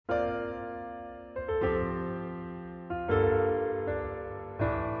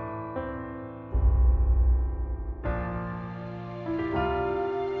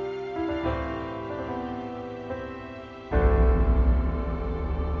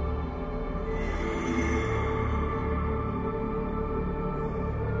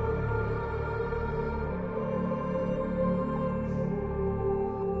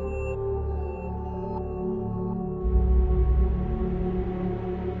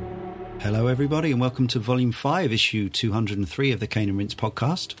Hello everybody and welcome to Volume 5, Issue 203 of the Cane and Rinse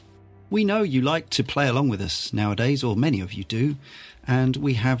podcast. We know you like to play along with us nowadays, or many of you do, and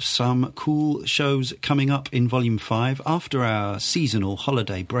we have some cool shows coming up in Volume 5 after our seasonal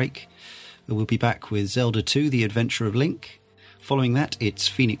holiday break. We'll be back with Zelda 2, The Adventure of Link. Following that, it's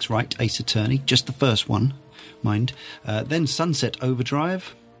Phoenix Wright, Ace Attorney, just the first one, mind. Then Sunset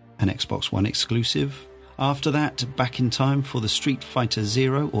Overdrive, an Xbox One exclusive. After that, back in time for the Street Fighter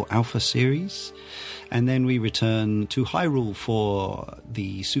Zero or Alpha series. And then we return to Hyrule for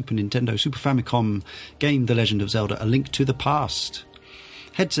the Super Nintendo, Super Famicom game The Legend of Zelda, A Link to the Past.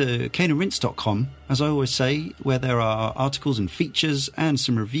 Head to caneandrinse.com, as I always say, where there are articles and features and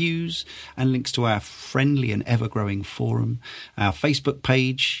some reviews and links to our friendly and ever-growing forum, our Facebook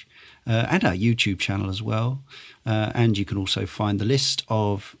page, and our YouTube channel as well. And you can also find the list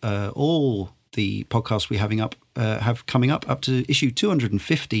of all the podcasts we have coming up to issue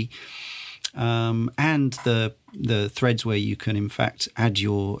 250, and the threads where you can in fact add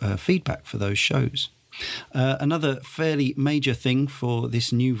your feedback for those shows. Another fairly major thing for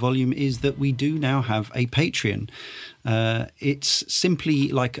this new volume is that we do now have a Patreon. It's simply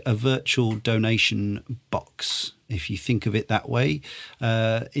like a virtual donation box, if you think of it that way,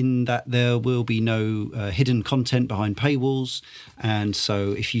 in that there will be no hidden content behind paywalls. And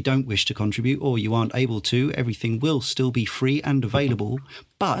so if you don't wish to contribute or you aren't able to, everything will still be free and available.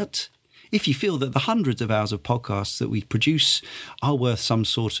 But if you feel that the hundreds of hours of podcasts that we produce are worth some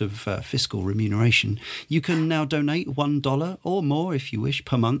sort of fiscal remuneration, you can now donate $1 or more, if you wish,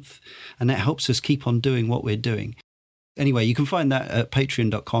 per month. And that helps us keep on doing what we're doing. Anyway, you can find that at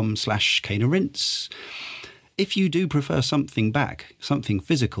patreon.com/caneandrinse. If you do prefer something back, something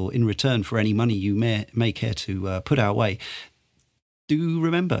physical in return for any money you may care to put our way, do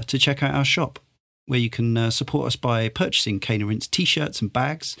remember to check out our shop, where you can support us by purchasing Cane and Rinse t-shirts and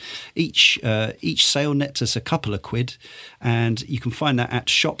bags. Each sale nets us a couple of quid, and you can find that at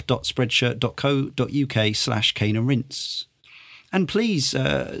shop.spreadshirt.co.uk/Cane and Rinse. And please,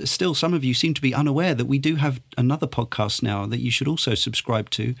 still some of you seem to be unaware that we do have another podcast now that you should also subscribe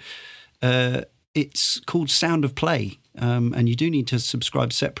to. It's called Sound of Play, and you do need to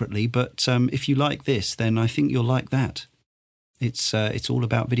subscribe separately, but if you like this, then I think you'll like that. It's all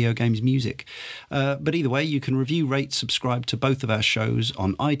about video games music. But either way, you can review, rate, subscribe to both of our shows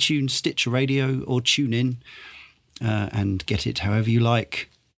on iTunes, Stitcher Radio, or TuneIn, and get it however you like.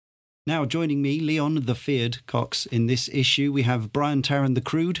 Now, joining me, Leon the Feared Cox, in this issue, we have Brian Tarrant the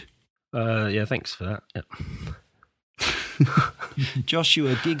Crude. Yeah, thanks for that. Yep.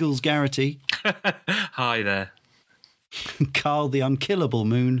 Joshua Giggles Garrity. Hi there. Carl the Unkillable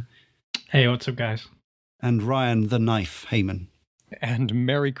Moon. Hey, what's up, guys? And Ryan the Knife Heyman. And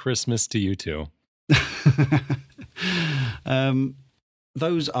Merry Christmas to you too.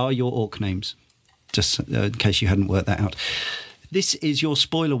 Those are your orc names, just in case you hadn't worked that out. This is your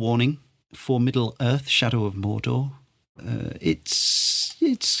spoiler warning for Middle-earth: Shadow of Mordor. It's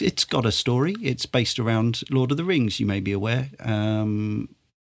got a story. It's based around Lord of the Rings, you may be aware.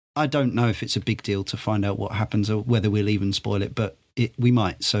 I don't know if it's a big deal to find out what happens or whether we'll even spoil it, but we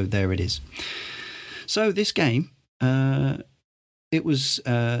might, so there it is. So this game, it was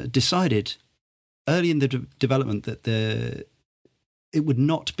decided early in the development that it would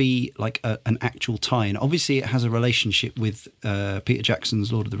not be like an actual tie-in. Obviously, it has a relationship with Peter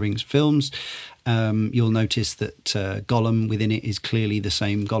Jackson's Lord of the Rings films. You'll notice that Gollum within it is clearly the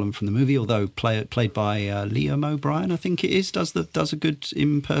same Gollum from the movie, although played by Liam O'Brien, I think it is, does a good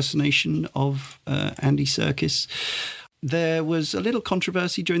impersonation of Andy Serkis. There was a little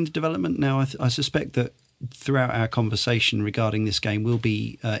controversy during the development. Now, I suspect that throughout our conversation regarding this game, we'll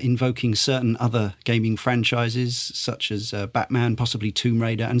be invoking certain other gaming franchises, such as Batman, possibly Tomb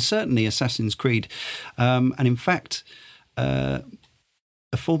Raider, and certainly Assassin's Creed. And in fact, a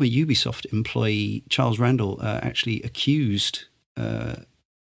former Ubisoft employee, Charles Randall, actually accused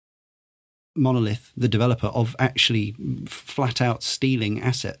Monolith, the developer, of actually flat out stealing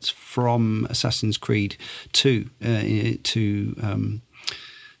assets from Assassin's Creed 2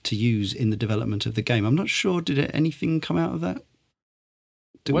 to use in the development of the game. I'm not sure, did anything come out of that?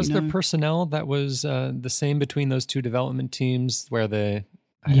 Was there personnel that was the same between those two development teams where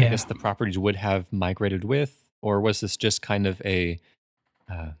I guess the properties would have migrated with, or was this just kind of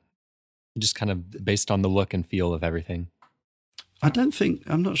based on the look and feel of everything?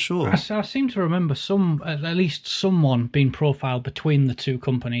 I'm not sure. I seem to remember at least someone being profiled between the two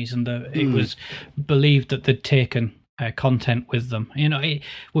companies, and it was believed that they'd taken content with them. You know,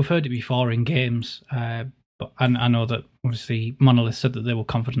 we've heard it before in games, but I know that obviously Monolith said that they were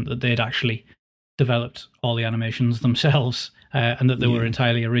confident that they'd actually developed all the animations themselves, and that they were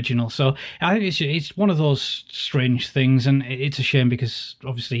entirely original. So I think it's one of those strange things, and it's a shame because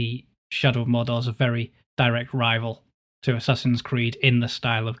obviously Shadow of Mordor is a very direct rival to Assassin's Creed in the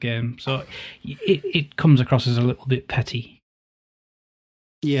style of game. So it comes across as a little bit petty.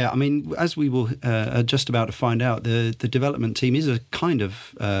 Yeah, I mean, as we will are just about to find out, the development team is a kind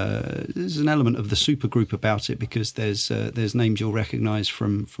of there's an element of the super group about it, because there's names you'll recognise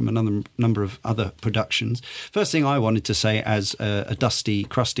from another number of other productions. First thing I wanted to say, as a dusty,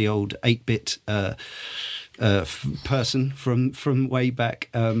 crusty old 8-bit person from way back,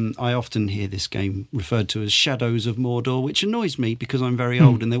 I often hear this game referred to as Shadows of Mordor, which annoys me because I'm very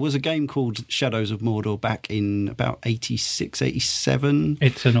old, and there was a game called Shadows of Mordor back in about 86, 87.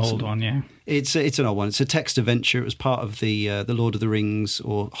 It's an old one, yeah. It's an old one. It's a text adventure. It was part of the Lord of the Rings,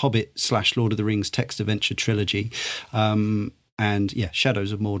 or Hobbit / Lord of the Rings text adventure trilogy. And yeah,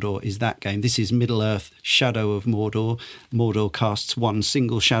 Shadows of Mordor is that game. This is Middle-earth, Shadow of Mordor. Mordor casts one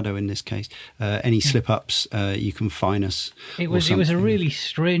single shadow in this case. Any slip-ups, you can fine us. It was a really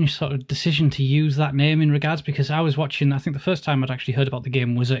strange sort of decision to use that name in regards, because I was watching, I think the first time I'd actually heard about the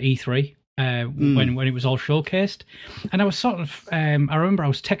game was at E3. When it was all showcased, and I was sort of I remember I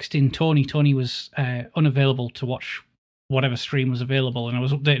was texting Tony. Tony was unavailable to watch whatever stream was available, and I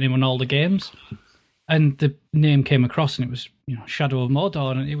was updating him on all the games. And the name came across, and it was, Shadow of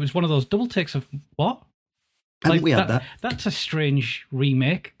Mordor, and it was one of those double takes of what? Like, we had that. That's a strange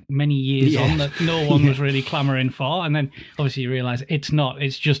remake many years on that no one was really clamouring for, and then obviously you realise it's not.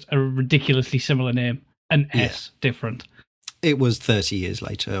 It's just a ridiculously similar name, an S different. It was 30 years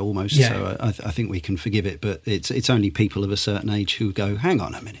later, almost, so I think we can forgive it, but it's only people of a certain age who go, hang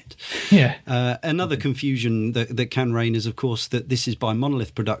on a minute. Yeah. Another confusion that can reign is, of course, that this is by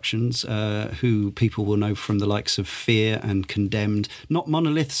Monolith Productions, who people will know from the likes of Fear and Condemned, not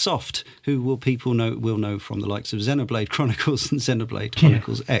Monolith Soft, who people will know from the likes of Xenoblade Chronicles and Xenoblade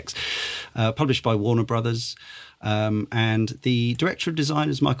Chronicles X, published by Warner Brothers. And the director of design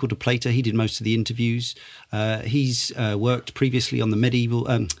is Michael DePlater. He did most of the interviews. He's worked previously on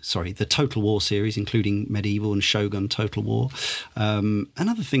the Total War series, including Medieval and Shogun Total War, and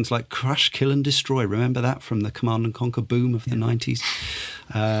other things like Crush, Kill and Destroy. Remember that from the Command and Conquer boom of the 90s,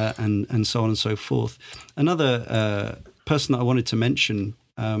 and so on and so forth. Another person that I wanted to mention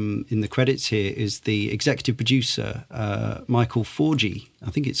in the credits here is the executive producer, Michael Forgy.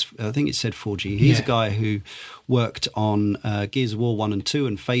 I think it said Forgy. He's a guy who worked on Gears of War 1 and 2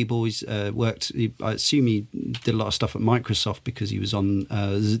 and Fable. He's I assume he did a lot of stuff at Microsoft because he was on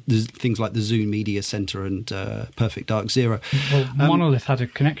things like the Zune Media Center and Perfect Dark Zero. Well, Monolith had a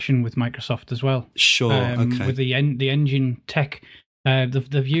connection with Microsoft as well. Sure, okay. With the engine tech.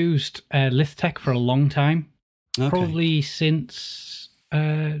 They've used Lithtech for a long time. Okay. Probably since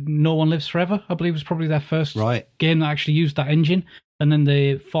No One Lives Forever, I believe, was probably their first game that actually used that engine. And then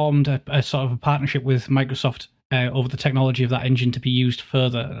they formed a sort of a partnership with Microsoft over the technology of that engine to be used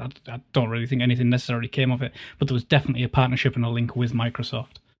further. I don't really think anything necessarily came of it, but there was definitely a partnership and a link with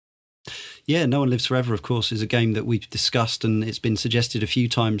Microsoft. Yeah, No One Lives Forever, of course, is a game that we've discussed, and it's been suggested a few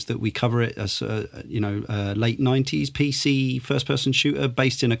times that we cover it as late 90s PC first-person shooter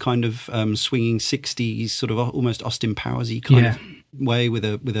based in a kind of swinging 60s, sort of almost Austin Powers-y kind of way with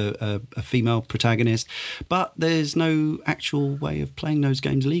a female protagonist. But there's no actual way of playing those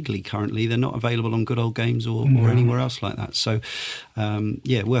games legally currently. They're not available on Good Old Games or anywhere else like that. So,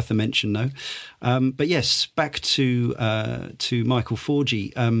 worth a mention though. But yes, back to Michael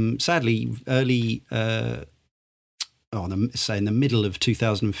Forgy. Sadly, early, in the middle of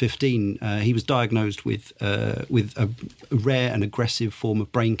 2015, he was diagnosed with a rare and aggressive form of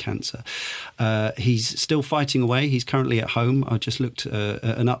brain cancer. He's still fighting away. He's currently at home. I just looked at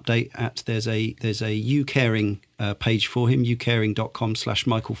an update at there's a YouCaring page for him,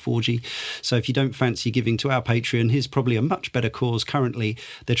 youcaring.com/Michael Forgy. So if you don't fancy giving to our Patreon, here's probably a much better cause. Currently,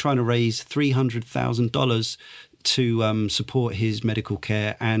 they're trying to raise $300,000 to support his medical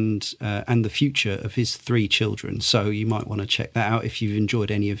care and the future of his 3 children. So you might want to check that out if you've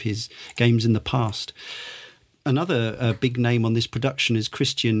enjoyed any of his games in the past. Another big name on this production is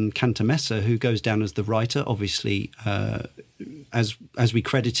Christian Cantamessa, who goes down as the writer. Obviously, as we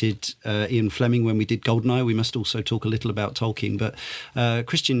credited Ian Fleming when we did GoldenEye, we must also talk a little about Tolkien. But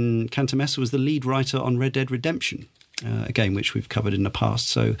Christian Cantamessa was the lead writer on Red Dead Redemption, a game which we've covered in the past.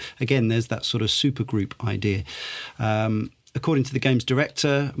 So again, there's that sort of supergroup idea. According to the game's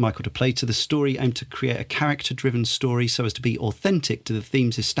director, Michael DePlater, the story aimed to create a character-driven story so as to be authentic to the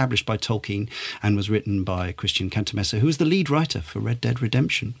themes established by Tolkien, and was written by Christian Cantamessa, who was the lead writer for Red Dead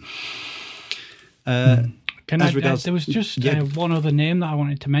Redemption. There was just one other name that I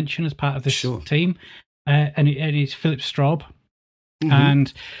wanted to mention as part of this team, and it's Philip Straub.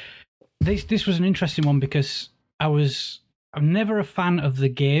 And this was an interesting one because I'm never a fan of the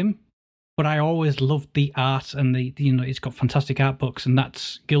game, but I always loved the art and it's got fantastic art books, and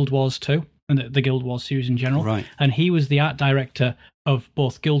that's Guild Wars 2 and the Guild Wars series in general. Right. And he was the art director of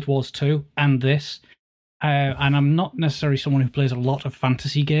both Guild Wars 2 and this. And I'm not necessarily someone who plays a lot of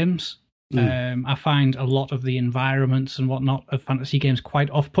fantasy games. I find a lot of the environments and whatnot of fantasy games quite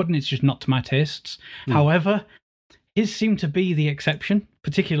off-putting. It's just not to my tastes. However, his seemed to be the exception,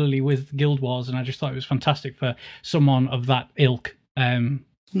 particularly with Guild Wars, and I just thought it was fantastic for someone of that ilk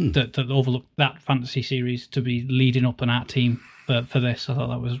that overlooked that fantasy series to be leading up an art team for this. I thought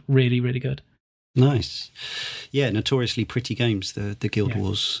that was really, really good. Nice. Yeah, notoriously pretty games, the Guild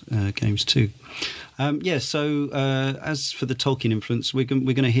Wars games too. So as for the Tolkien influence, we're going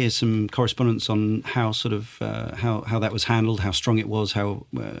to hear some correspondence on how sort of how that was handled, how strong it was, how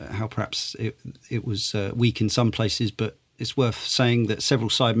perhaps it was weak in some places, but it's worth saying that several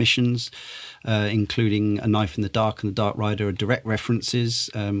side missions, including A Knife in the Dark and The Dark Rider, are direct references,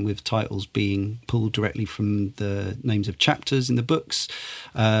 with titles being pulled directly from the names of chapters in the books.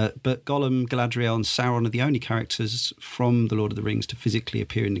 But Gollum, Galadriel and Sauron are the only characters from The Lord of the Rings to physically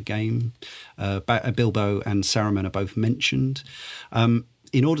appear in the game. Bilbo and Saruman are both mentioned.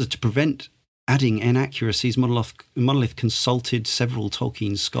 In order to prevent adding inaccuracies, Monolith consulted several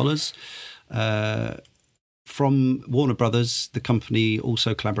Tolkien scholars. From Warner Brothers, the company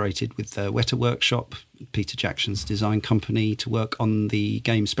also collaborated with the Weta Workshop, Peter Jackson's design company, to work on the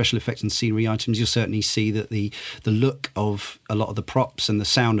game's special effects and scenery items. You'll certainly see that the look of a lot of the props and the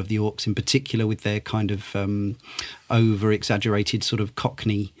sound of the orcs in particular, with their kind of over-exaggerated sort of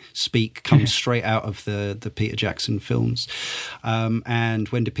Cockney speak, comes straight out of the Peter Jackson films. And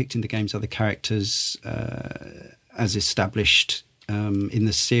when depicting the game's other characters, as established in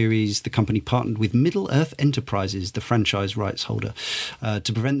the series, the company partnered with Middle-earth Enterprises, the franchise rights holder,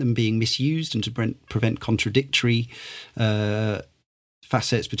 to prevent them being misused and to prevent contradictory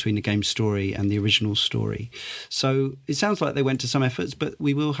facets between the game's story and the original story. So it sounds like they went to some efforts, but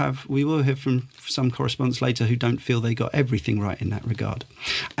we will hear from some correspondents later who don't feel they got everything right in that regard.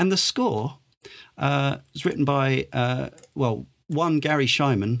 And the score was written by one, Gary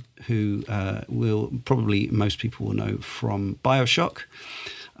Shyman, who most people will know from BioShock,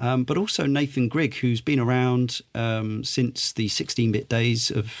 but also Nathan Grigg, who's been around since the 16-bit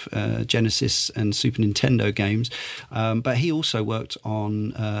days of Genesis and Super Nintendo games, but he also worked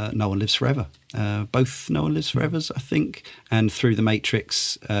on No One Lives Forever. Both No One Lives Forever's, I think, and through The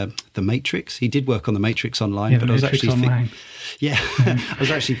Matrix. He did work on The Matrix Online, but I was actually I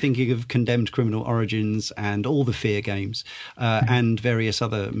was actually thinking of Condemned Criminal Origins and all the Fear games, and various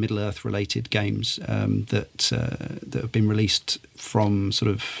other Middle-earth related games that have been released from sort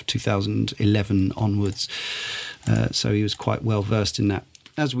of 2011 onwards. So he was quite well versed in that.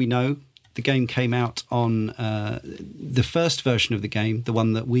 As we know, the game came out on the first version of the game, the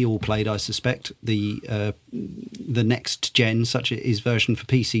one that we all played, I suspect, the next gen, such as version for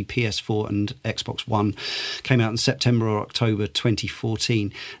PC, PS4 and Xbox One, came out in September or October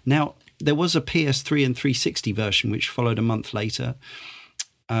 2014. Now, there was a PS3 and 360 version which followed a month later,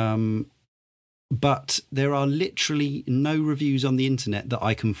 but there are literally no reviews on the internet that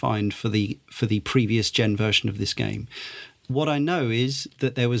I can find for the previous gen version of this game. What I know is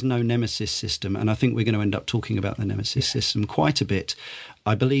that there was no Nemesis system, and I think we're going to end up talking about the Nemesis system quite a bit.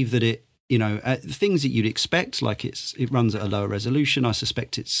 I believe that it, things that you'd expect, like it runs at a lower resolution. I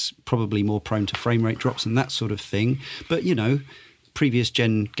suspect it's probably more prone to frame rate drops and that sort of thing. But, previous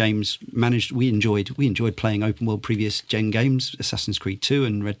gen games we enjoyed playing open world previous gen games, Assassin's Creed 2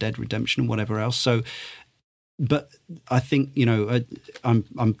 and Red Dead Redemption and whatever else. So, but I think,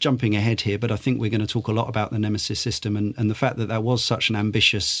 I'm jumping ahead here, but I think we're going to talk a lot about the Nemesis system and the fact that that was such an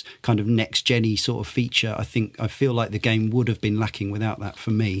ambitious kind of next-gen-y sort of feature. I feel like the game would have been lacking without that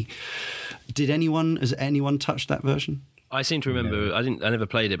for me. Has anyone touched that version? I seem to remember, I never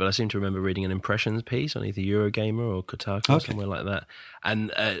played it, but I seem to remember reading an impressions piece on either Eurogamer or Kotaku or somewhere like that.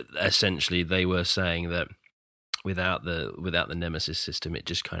 And essentially they were saying that without the Nemesis system, it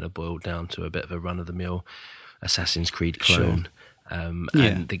just kind of boiled down to a bit of a run-of-the-mill Assassin's Creed clone. Sure. And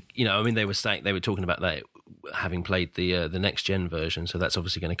they were talking about that having played the next gen version, so that's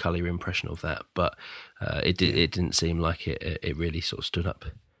obviously going to colour your impression of that. But it didn't seem like it really sort of stood up.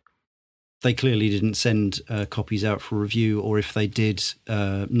 They clearly didn't send copies out for review, or if they did,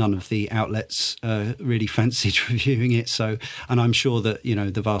 none of the outlets really fancied reviewing it. So, and I'm sure that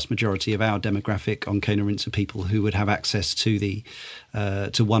the vast majority of our demographic on Cane and Rinse are people who would have access to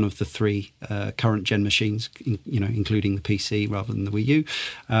to one of the three current gen machines, including the PC rather than the Wii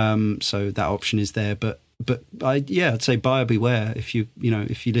U. So that option is there. But I'd say buyer beware if you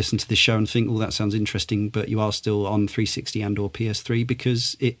listen to this show and think, that sounds interesting, but you are still on 360 and or PS3,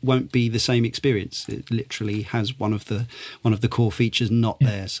 because it won't be the same experience. It literally has one of the core features not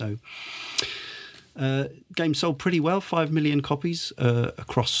there. So game sold pretty well, 5 million copies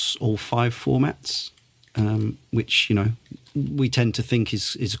across all 5 formats, which we tend to think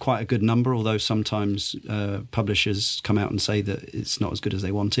is quite a good number, although sometimes publishers come out and say that it's not as good as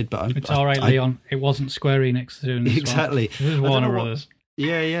they wanted. But it's all right, Leon. It wasn't Square Enix doing this. Exactly. It was Warner Brothers.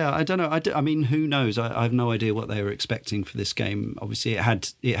 Yeah. I don't know. I mean, who knows? I have no idea what they were expecting for this game. Obviously, it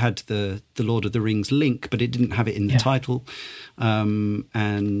had the Lord of the Rings link, but it didn't have it in the title.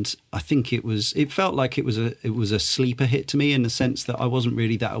 And I think it felt like it was a sleeper hit to me, in the sense that I wasn't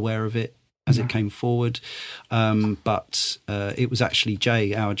really that aware of it as it came forward, but it was actually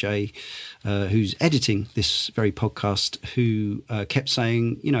our Jay, who's editing this very podcast, who kept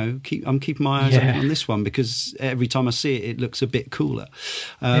saying, I'm keeping my eyes on this one, because every time I see it, it looks a bit cooler.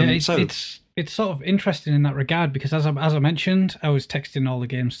 It's sort of interesting in that regard, because as I mentioned, I was texting all the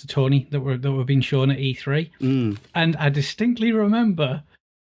games to Tony that were being shown at E3, and I distinctly remember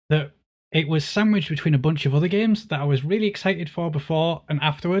that it was sandwiched between a bunch of other games that I was really excited for before and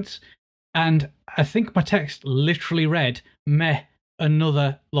afterwards. And I think my text literally read, "Meh,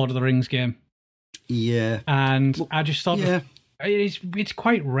 another Lord of the Rings game." Yeah. And I just thought, it's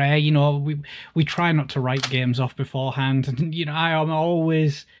quite rare, we try not to write games off beforehand. And, I am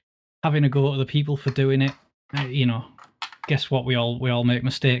always having a go at other people for doing it. Guess what? We all make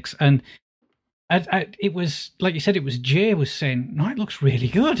mistakes. And it was, like you said, it was Jay was saying, "No, it looks really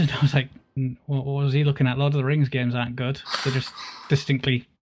good." And I was like, what was he looking at? Lord of the Rings games aren't good. They're just distinctly...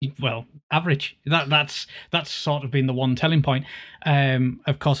 average. That's sort of been the one telling point.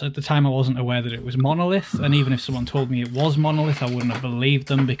 Of course, at the time, I wasn't aware that it was Monolith, and even if someone told me it was Monolith, I wouldn't have believed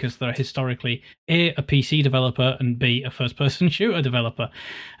them, because they're historically a PC developer and B, a first-person shooter developer.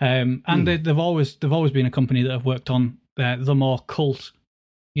 And they've always been a company that have worked on the more cult,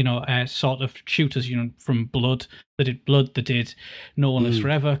 sort of shooters. From Blood, they did No One Lives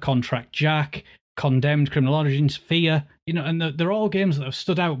Forever, Contract Jack, Condemned, Criminal Origins, Fear, and they're all games that have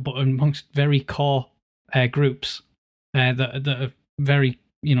stood out, but amongst very core groups that are very,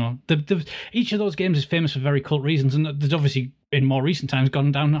 each of those games is famous for very cult reasons, and there's obviously in more recent times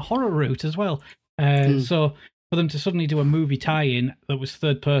gone down a horror route as well. So for them to suddenly do a movie tie-in that was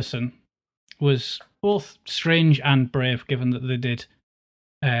third person was both strange and brave, given that they did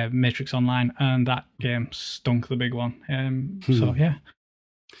Matrix Online, and that game stunk the big one. So yeah.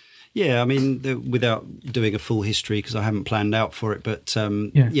 Yeah, I mean, without doing a full history, because I haven't planned out for it, but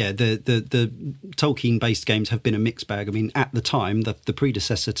the Tolkien-based games have been a mixed bag. I mean, at the time, the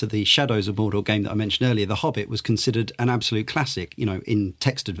predecessor to the Shadows of Mordor game that I mentioned earlier, The Hobbit, was considered an absolute classic, in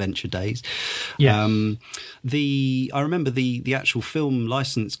text adventure days. Yes. I remember the actual film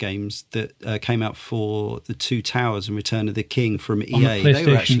license games that came out for The Two Towers and Return of the King from EA. On the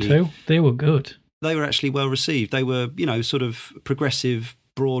PlayStation 2, they were good. They were actually well received. They were, sort of progressive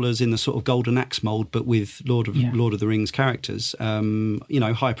brawlers in the sort of Golden Axe mold, but with Lord of the Rings characters.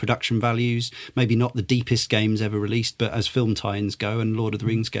 High production values, maybe not the deepest games ever released, but as film tie-ins go and Lord of the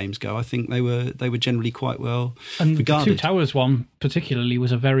Rings games go, I think they were generally quite well regarded. The Two Towers one particularly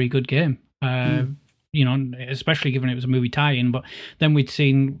was a very good game. Especially given it was a movie tie-in. But then we'd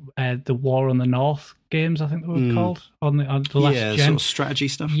seen the War on the North games, I think they were called, on the last gen. Sort of strategy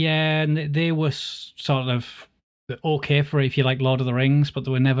stuff. Yeah, and they were sort of okay for if you like Lord of the Rings, but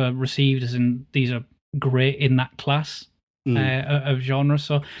they were never received as in these are great in that class of genre.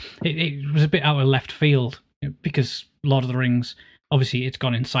 So it was a bit out of left field, because Lord of the Rings, obviously it's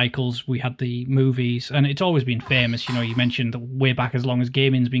gone in cycles. We had the movies, and it's always been famous. You mentioned way back as long as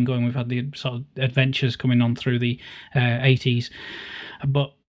gaming's been going, we've had the sort of adventures coming on through the 80s.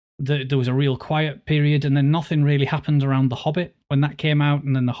 But there was a real quiet period, and then nothing really happened around The Hobbit when that came out,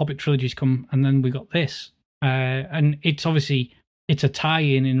 and then the Hobbit trilogies come, and then we got this. And it's obviously a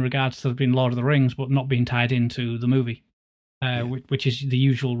tie-in regards to being Lord of the Rings, but not being tied into the movie, which is the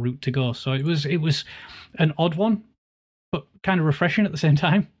usual route to go. So it was an odd one, but kind of refreshing at the same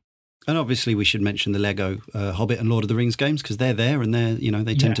time. And obviously, we should mention the Lego Hobbit and Lord of the Rings games, because they're there and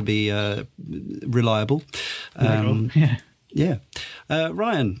they tend to be reliable. Yeah.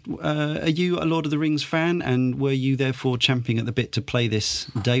 Ryan, are you a Lord of the Rings fan, and were you therefore champing at the bit to play this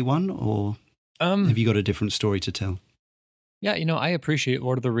day one, or have you got a different story to tell? Yeah, I appreciate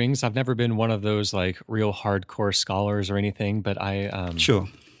Lord of the Rings. I've never been one of those like real hardcore scholars or anything, but I sure.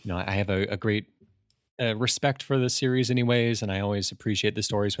 I have a great respect for the series anyways, and I always appreciate the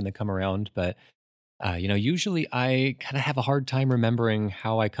stories when they come around. But Usually I kind of have a hard time remembering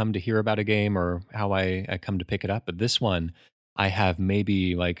how I come to hear about a game or how I come to pick it up. But this one, I have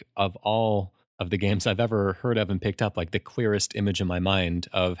maybe like of all of the games I've ever heard of and picked up, like the clearest image in my mind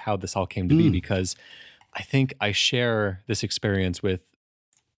of how this all came to be, because I think I share this experience with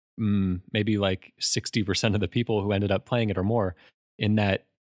maybe like 60% of the people who ended up playing it or more, in that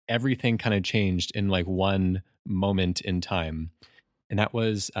everything kind of changed in like one moment in time. And that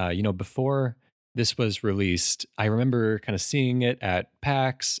was, before this was released, I remember kind of seeing it at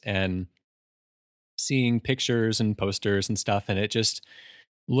PAX and seeing pictures and posters and stuff, and it just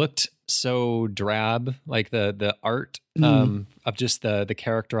looked so drab, like the art of just the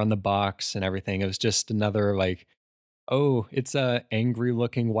character on the box and everything. It was just another like, oh, it's a angry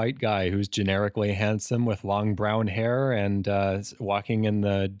looking white guy who's generically handsome with long brown hair and walking in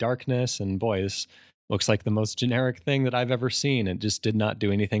the darkness, and boy, this looks like the most generic thing that I've ever seen. It just did not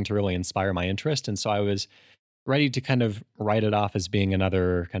do anything to really inspire my interest. And so I was ready to kind of write it off as being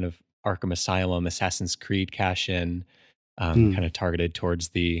another kind of Arkham Asylum, Assassin's Creed cash-in, kind of targeted towards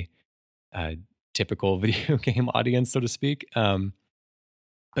the typical video game audience, so to speak.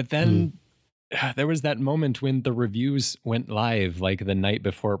 But then there was that moment when the reviews went live, like the night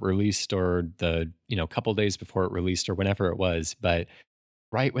before it released, or the couple days before it released, or whenever it was. But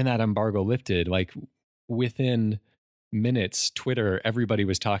right when that embargo lifted, like within minutes, Twitter, everybody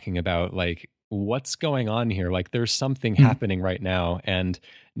was talking about like, what's going on here? Like there's something happening right now, and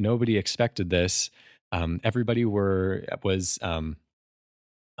nobody expected this. Everybody was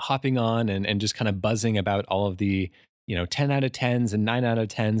hopping on and just kind of buzzing about all of the 10 out of 10s and 9 out of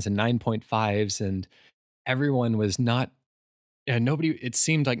 10s and 9.5s, and everyone was not. It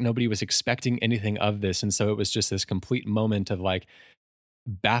seemed like nobody was expecting anything of this, and so it was just this complete moment of like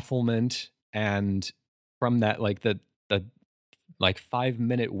bafflement. And from that, like the like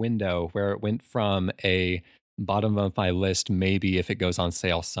 5-minute window where it went from a bottom of my list, maybe if it goes on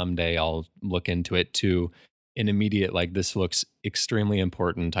sale someday I'll look into it, to an immediate like, this looks extremely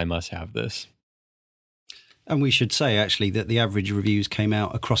important, I must have this. And we should say, actually, that the average reviews came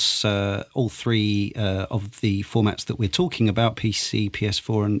out across all three of the formats that we're talking about, PC,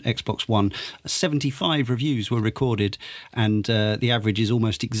 PS4 and Xbox One. 75 reviews were recorded, and the average is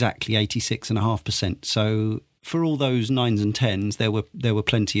almost exactly 86.5%. So for all those 9s and 10s, there were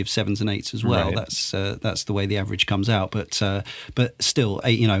plenty of 7s and 8s as well. Right. That's the way the average comes out. But still, an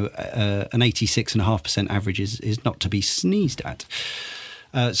 86.5% average is not to be sneezed at.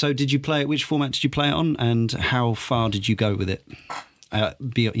 So did you play it? Which format did you play it on, and how far did you go with it?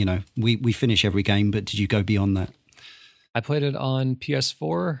 We finish every game, but did you go beyond that? I played it on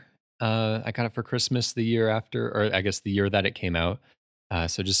PS4. I got it for Christmas the year after, or I guess the year that it came out.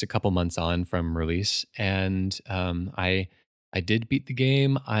 So just a couple months on from release. And I did beat the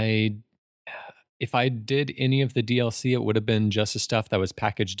game. If I did any of the DLC, it would have been just the stuff that was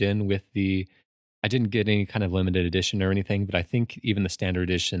packaged in with the... I didn't get any kind of limited edition or anything, but I think even the standard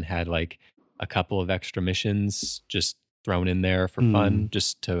edition had like a couple of extra missions just thrown in there for fun,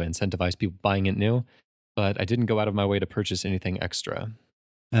 just to incentivize people buying it new. But I didn't go out of my way to purchase anything extra.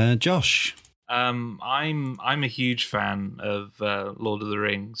 Josh? I'm a huge fan of Lord of the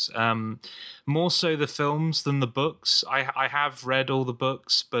Rings. More so the films than the books. I have read all the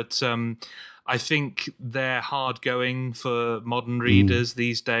books, but I think they're hard going for modern readers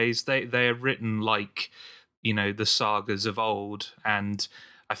these days. They're written like, the sagas of old, and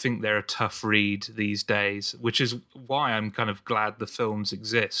I think they're a tough read these days, which is why I'm kind of glad the films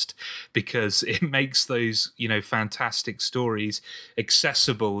exist, because it makes those, fantastic stories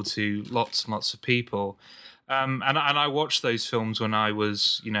accessible to lots and lots of people. And I watched those films when I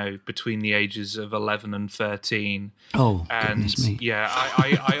was, between the ages of 11 and 13. Oh, and goodness me. Yeah,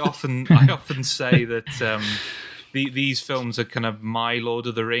 I often say that these films are kind of my Lord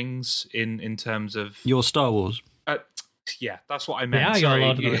of the Rings in terms of your Star Wars. Yeah, that's what I meant. Yeah,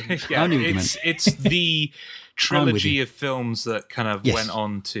 Lord of the Rings. Yeah, it's the trilogy of films that kind of went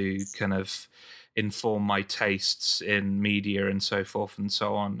on to kind of inform my tastes in media and so forth and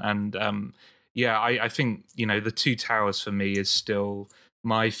so on. And I think, The Two Towers for me is still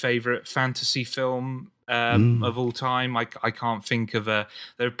my favorite fantasy film of all time. I can't think of there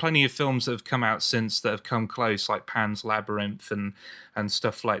are plenty of films that have come out since that have come close, like Pan's Labyrinth and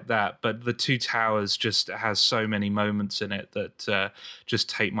stuff like that. But The Two Towers just has so many moments in it that just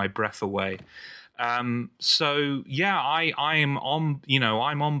take my breath away. So yeah, I am on,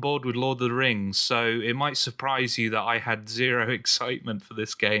 I'm on board with Lord of the Rings. So it might surprise you that I had zero excitement for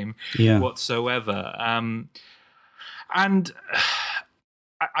this game whatsoever. And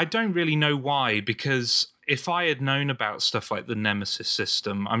I don't really know why, because if I had known about stuff like the Nemesis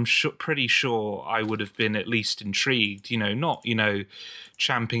system, I'm pretty sure I would have been at least intrigued, not,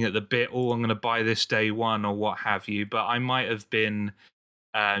 champing at the bit, oh, I'm going to buy this day one or what have you, but I might have been,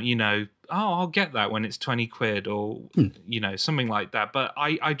 I'll get that when it's 20 quid or, something like that. But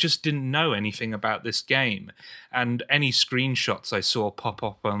I just didn't know anything about this game. And any screenshots I saw pop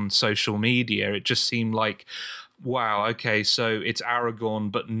up on social media, it just seemed like, wow, okay, so it's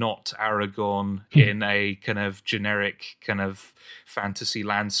Aragorn, but not Aragorn in a kind of generic kind of fantasy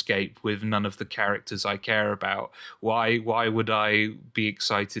landscape with none of the characters I care about. Why would I be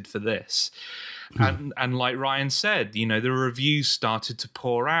excited for this? And like Ryan said, the reviews started to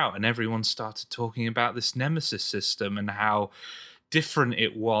pour out and everyone started talking about this Nemesis system and how different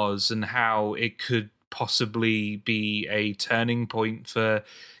it was and how it could possibly be a turning point for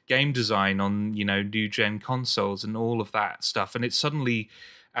game design on, new gen consoles and all of that stuff. And it suddenly,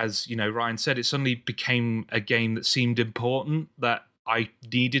 as Ryan said, it suddenly became a game that seemed important, that I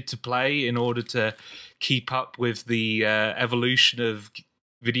needed to play in order to keep up with the evolution of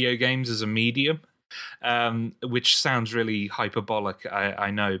video games as a medium, which sounds really hyperbolic,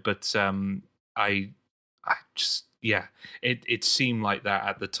 I know, but I just, it seemed like that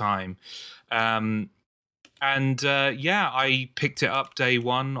at the time. I picked it up day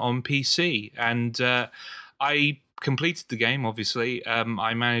one on PC, and I completed the game, obviously.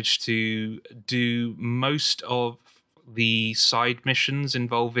 I managed to do most of the side missions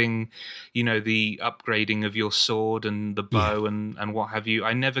involving, the upgrading of your sword and the bow and what have you.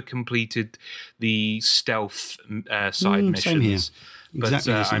 I never completed the stealth side missions. Same here.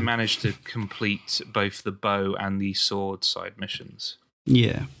 Exactly but I managed to complete both the bow and the sword side missions.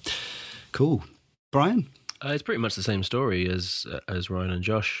 Yeah. Cool. Brian? It's pretty much the same story as Ryan and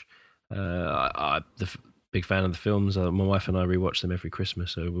Josh. I'm big fan of the films. My wife and I rewatch them every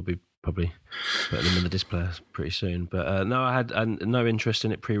Christmas, so we'll be probably putting them in the display pretty soon. But no, I had no interest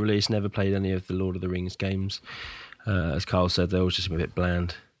in it pre-release. Never played any of the Lord of the Rings games. As Carl said, they were just a bit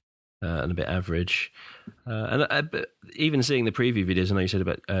bland and a bit average. But even seeing the preview videos, I know you said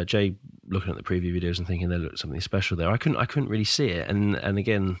about Jay looking at the preview videos and thinking there looked something special there. I couldn't really see it, and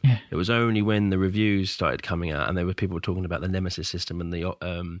again, It was only when the reviews started coming out and there were people talking about the Nemesis system and the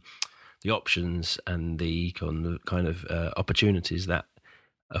options and the kind of opportunities that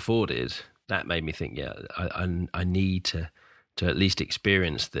afforded, that made me think, I need to at least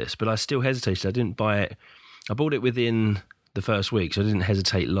experience this. But I still hesitated. I didn't buy it. I bought it within the first week, so I didn't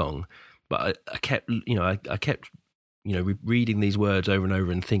hesitate long. But I kept, reading these words over and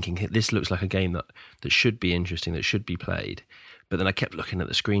over and thinking, this looks like a game that should be interesting, that should be played. But then I kept looking at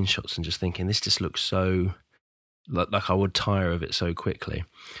the screenshots and just thinking, this just looks so like I would tire of it so quickly.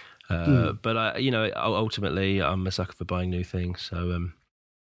 But ultimately, I'm a sucker for buying new things. So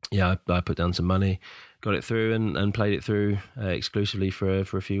I put down some money, got it through, and played it through exclusively for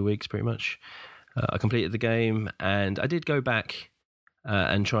a few weeks, pretty much. I completed the game, and I did go back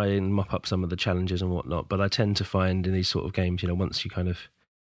and try and mop up some of the challenges and whatnot. But I tend to find in these sort of games, once you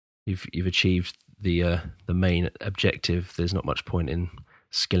you've achieved the main objective, there's not much point in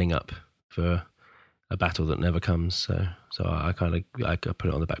skilling up for a battle that never comes. So I put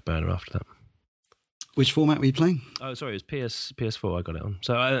it on the back burner after that. Which format were you playing? Oh, sorry, it was PS4 I got it on.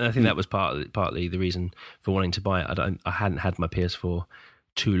 So I think that was partly the reason for wanting to buy it. I hadn't had my PS4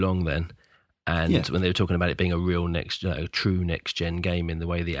 too long then. And when they were talking about it being a real true next-gen game in the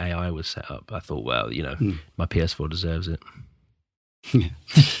way the AI was set up, I thought, my PS4 deserves it. Yeah,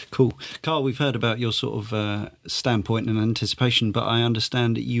 cool. Carl, we've heard about your sort of standpoint and anticipation, but I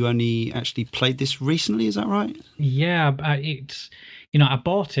understand that you only actually played this recently, is that right? Yeah, I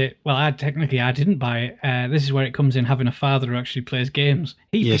bought it. Well, I didn't buy it. This is where it comes in, having a father who actually plays games.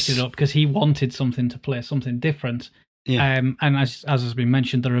 He picked it up because he wanted something to play, something different. Yeah. And as has been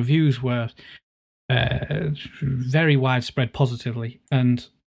mentioned, the reviews were very widespread positively, and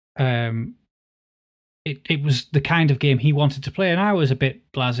it was the kind of game he wanted to play. And I was a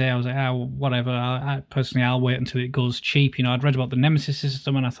bit blasé. I was like, whatever. I'll wait until it goes cheap. I'd read about the Nemesis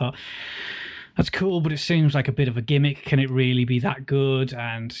system, and I thought, that's cool, but it seems like a bit of a gimmick. Can it really be that good?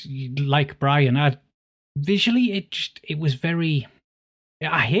 And like Brian, visually, it was very...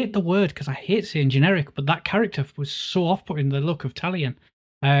 I hate the word because I hate saying generic, but that character was so off-putting, the look of Talion.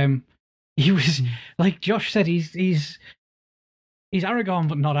 He was, like Josh said, he's Aragorn,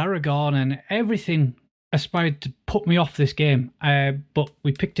 but not Aragorn, and everything aspired to put me off this game. But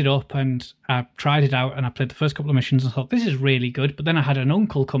we picked it up and I tried it out, and I played the first couple of missions and thought, this is really good. But then I had an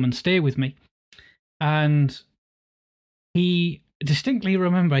uncle come and stay with me, and he distinctly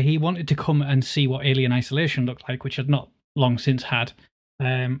remember he wanted to come and see what Alien Isolation looked like, which I'd not long since had.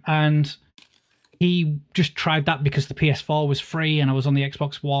 And he just tried that because the PS4 was free and I was on the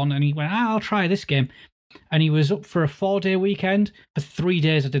Xbox One, and he went, I'll try this game. And he was up for a 4-day weekend. For 3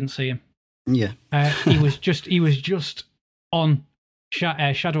 days, I didn't see him. Yeah. He was just on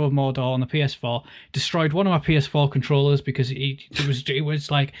Shadow of Mordor on the PS4. Destroyed one of my PS4 controllers because it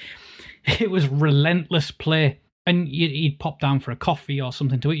was relentless play. And he'd pop down for a coffee or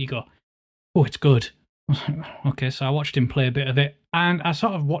something to eat. You go, oh, it's good. Okay, so I watched him play a bit of it, and I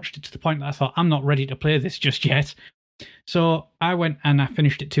sort of watched it to the point that I thought, I'm not ready to play this just yet. So I went and I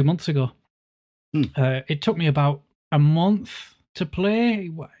finished it 2 months ago. It took me about a month to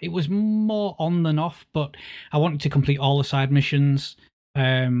play. It was more on than off, but I wanted to complete all the side missions.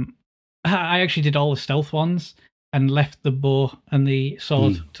 I actually did all the stealth ones and left the bow and the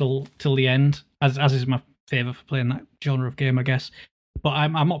sword till the end, as is my favour for playing that genre of game, I guess. But I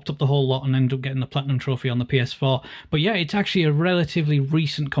mopped up the whole lot and ended up getting the Platinum Trophy on the PS4. But yeah, it's actually a relatively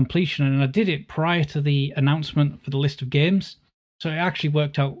recent completion, and I did it prior to the announcement for the list of games. So it actually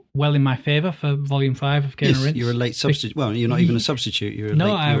worked out well in my favour for Volume 5 of Cane and Rinse. You're a late substitute. Well, you're not even a substitute. You're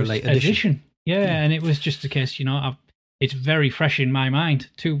a late addition. Yeah, and it was just a case, it's very fresh in my mind.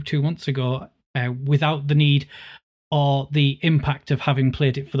 Two months ago, without the need or the impact of having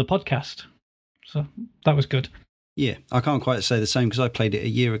played it for the podcast. So that was good. Yeah, I can't quite say the same because I played it a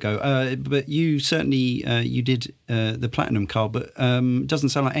year ago. But you certainly you did the Platinum, Carl. But it doesn't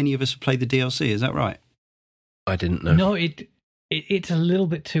sound like any of us have played the DLC. Is that right? I didn't know. No, it's a little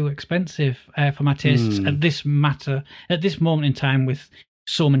bit too expensive for my tastes at this moment in time. With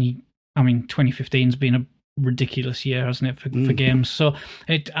so many, 2015's been a ridiculous year, hasn't it, for games? So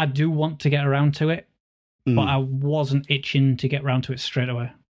I do want to get around to it, but I wasn't itching to get around to it straight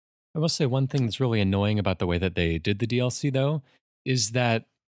away. I will say one thing that's really annoying about the way that they did the DLC, though, is that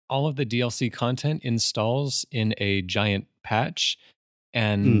all of the DLC content installs in a giant patch,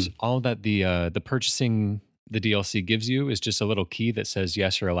 and all that the purchasing the DLC gives you is just a little key that says,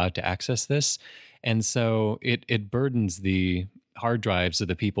 yes, you're allowed to access this. And so it burdens the hard drives of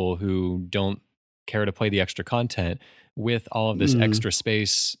the people who don't care to play the extra content with all of this extra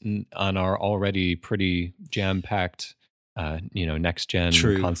space on our already pretty jam-packed next-gen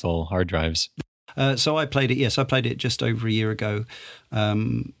console hard drives. So I played it. Yes, I played it just over a year ago.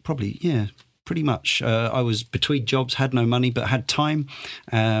 Pretty much. I was between jobs, had no money, but had time.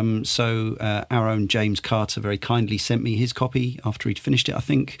 So our own James Carter very kindly sent me his copy after he'd finished it, I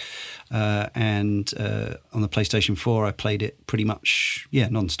think. And on the PlayStation 4, I played it pretty much,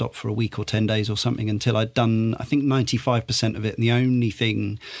 non-stop for a week or 10 days or something until I'd done, I think, 95% of it. And the only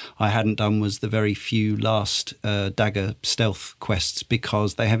thing I hadn't done was the very few last dagger stealth quests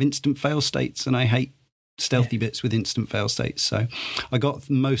because they have instant fail states and I hate stealthy bits with instant fail states. So I got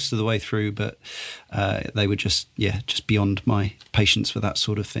most of the way through, but they were just beyond my patience for that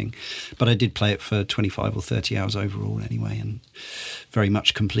sort of thing. But I did play it for 25 or 30 hours overall anyway, and very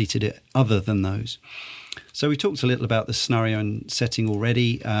much completed it other than those. So we talked a little about the scenario and setting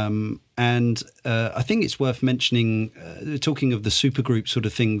already, and I think it's worth mentioning, talking of the supergroup sort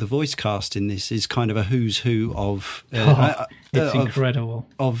of thing, the voice cast in this is kind of a who's who of it's incredible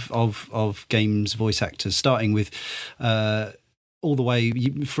of games voice actors, starting with all the way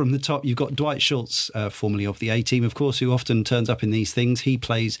from the top. You've got Dwight Schultz, formerly of the A-Team, of course, who often turns up in these things. He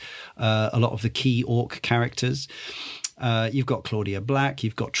plays a lot of the key orc characters. You've got Claudia Black,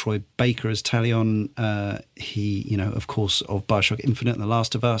 you've got Troy Baker as Talion, he, of course, of Bioshock Infinite and The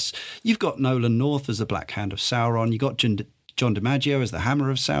Last of Us. You've got Nolan North as the Black Hand of Sauron. You've got John DiMaggio as the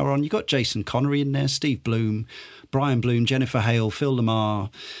Hammer of Sauron. You've got Jason Connery in there, Steve Bloom, Brian Bloom, Jennifer Hale, Phil Lamar,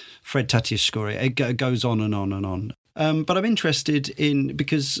 Fred Tatasciore. It goes on and on and on. But I'm interested in,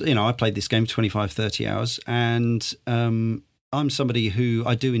 because, I played this game 25, 30 hours, and I'm somebody who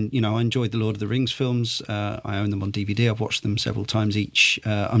I enjoyed the Lord of the Rings films. I own them on DVD. I've watched them several times each.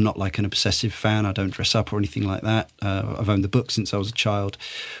 I'm not like an obsessive fan. I don't dress up or anything like that. I've owned the book since I was a child.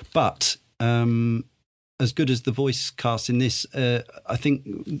 But as good as the voice cast in this, I think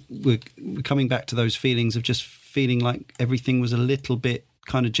we're coming back to those feelings of just feeling like everything was a little bit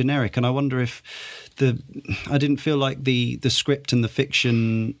kind of generic. And I wonder if I didn't feel like the script and the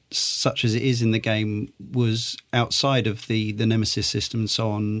fiction, such as it is in the game, was outside of the Nemesis system and so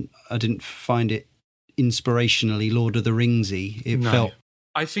on. I didn't find it inspirationally Lord of the Ringsy. It felt.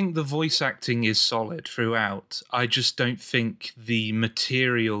 I think the voice acting is solid throughout. I just don't think the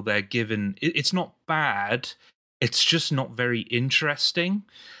material they're given, it's not bad. It's just not very interesting,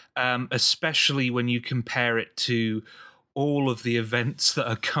 especially when you compare it to all of the events that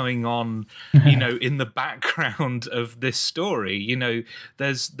are going on, in the background of this story.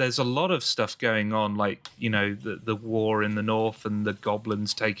 There's a lot of stuff going on, like, the war in the north and the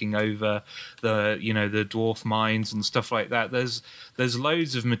goblins taking over the dwarf mines and stuff like that. There's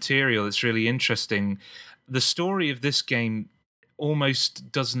loads of material that's really interesting. The story of this game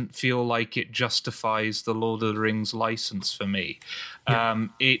almost doesn't feel like it justifies the Lord of the Rings license for me. Yeah.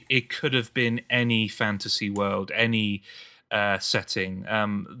 It could have been any fantasy world, any setting.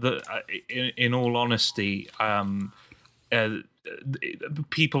 In all honesty,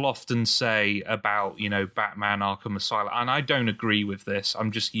 people often say about Batman Arkham Asylum, and I don't agree with this,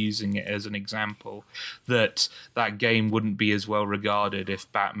 I'm just using it as an example, that game wouldn't be as well regarded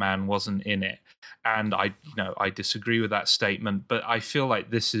if Batman wasn't in it. And I disagree with that statement, but I feel like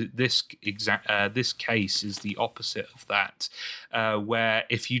this case is the opposite of that, where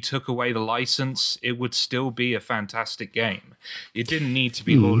if you took away the license, it would still be a fantastic game. It didn't need to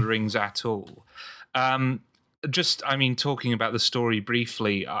be Lord of the Rings at all. Talking about the story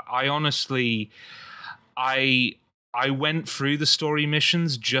briefly, I honestly went through the story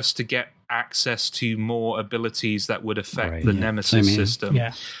missions just to get access to more abilities that would affect the Nemesis system.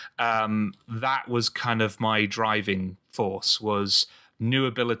 Yeah. That was kind of my driving force, was new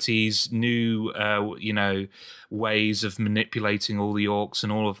abilities, new ways of manipulating all the orcs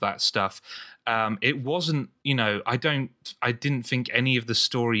and all of that stuff. It wasn't, I didn't think any of the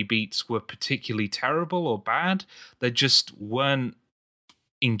story beats were particularly terrible or bad. They just weren't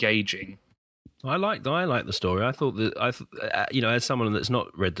engaging. I like the story. I thought that as someone that's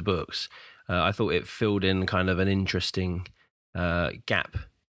not read the books, I thought it filled in kind of an interesting gap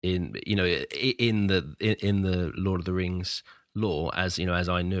in the Lord of the Rings lore as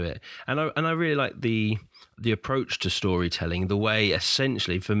I knew it, and I really like the approach to storytelling. The way,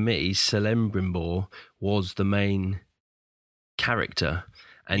 essentially, for me, Celebrimbor was the main character.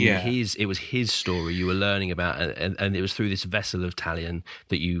 And it was his story you were learning about, and it was through this vessel of Talion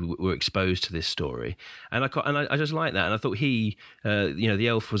that you were exposed to this story. And I just like that. And I thought he, the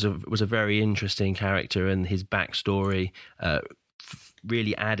elf was a very interesting character, and his backstory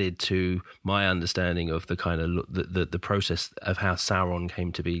really added to my understanding of the kind of the process of how Sauron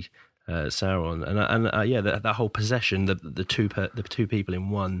came to be Sauron. And that whole possession, the two people in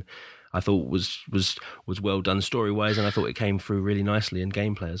one, I thought was well done story-wise, and I thought it came through really nicely in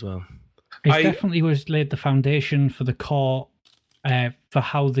gameplay as well. It definitely was laid the foundation for the core, for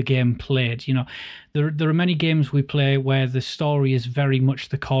how the game played. There are many games we play where the story is very much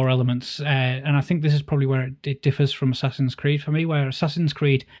the core elements, and I think this is probably where it differs from Assassin's Creed for me, where Assassin's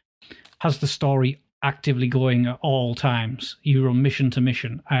Creed has the story actively going at all times. You run mission to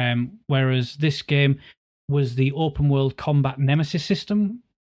mission, whereas this game was the open-world combat Nemesis system,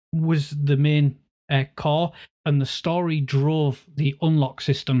 was the main core, and the story drove the unlock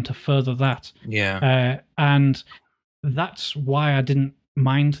system to further that. Yeah. And that's why I didn't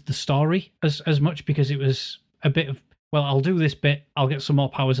mind the story as much, because it was a bit of, well, I'll do this bit, I'll get some more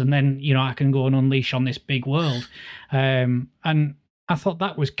powers, and then, I can go and unleash on this big world. And I thought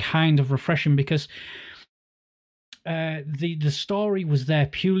that was kind of refreshing, because the story was there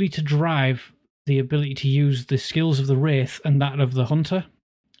purely to drive the ability to use the skills of the Wraith and that of the Hunter.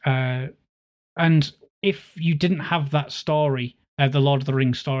 And if you didn't have that story, the Lord of the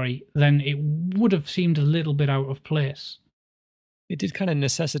Rings story, then it would have seemed a little bit out of place. It did kind of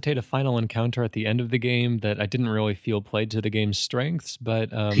necessitate a final encounter at the end of the game that I didn't really feel played to the game's strengths,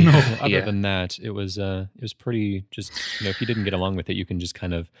 but other than that, it was pretty just, if you didn't get along with it, you can just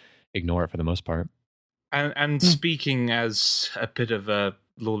kind of ignore it for the most part. And speaking as a bit of a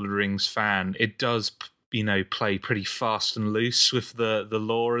Lord of the Rings fan, it does play pretty fast and loose with the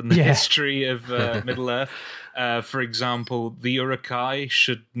lore and the history of Middle-earth. For example, the Uruk-hai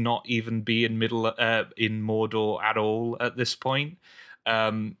should not even be in Mordor at all at this point.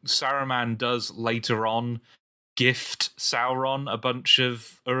 Saruman does later on gift Sauron a bunch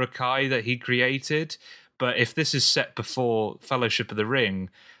of Uruk-hai that he created, but if this is set before Fellowship of the Ring,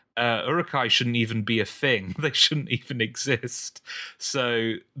 Uruk-hai shouldn't even be a thing. They shouldn't even exist.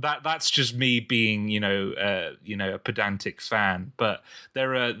 So that's just me being, a pedantic fan. But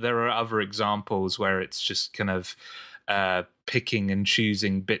there are other examples where it's just kind of picking and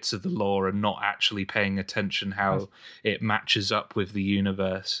choosing bits of the lore and not actually paying attention how it matches up with the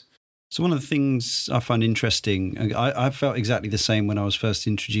universe. So one of the things I find interesting, I felt exactly the same when I was first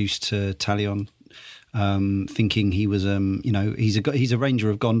introduced to Talion. Thinking he was, he's a Ranger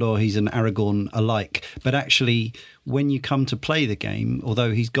of Gondor, he's an Aragorn alike. But actually, when you come to play the game,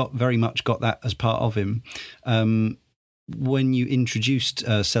 although he's very much got that as part of him, when you introduced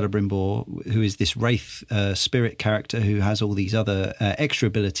Celebrimbor, who is this wraith spirit character who has all these other extra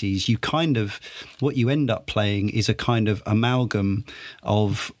abilities, you kind of, what you end up playing is a kind of amalgam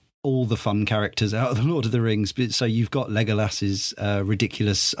of all the fun characters out of the Lord of the Rings. So you've got Legolas's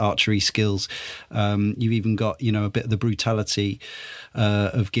ridiculous archery skills. You've even got, a bit of the brutality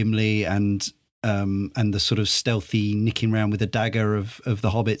of Gimli and the sort of stealthy nicking around with a dagger of the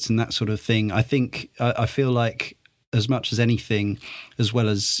hobbits and that sort of thing. I feel like, as much as anything, as well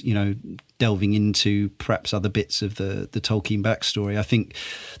as, delving into perhaps other bits of the Tolkien backstory, I think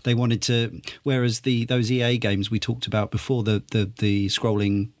they wanted to, whereas those EA games we talked about before, the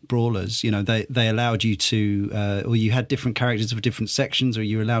scrolling brawlers, they allowed you to, or you had different characters of different sections, or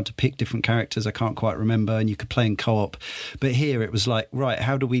you were allowed to pick different characters, I can't quite remember, and you could play in co-op. But here it was like, right,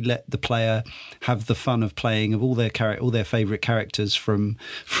 how do we let the player have the fun of playing of all their favourite characters from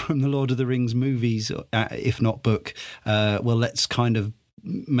the Lord of the Rings movies, if not book? Well, let's kind of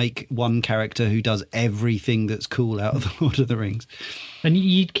make one character who does everything that's cool out of the Lord of the Rings. And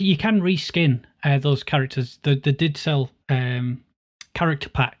you can reskin those characters. They did sell character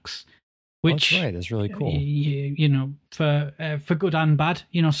packs, which that's right, that's really cool. For good and bad.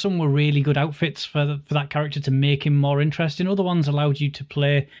 Some were really good outfits for that character to make him more interesting. Other ones allowed you to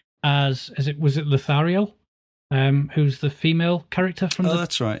play as was it Lithariel, who's the female character from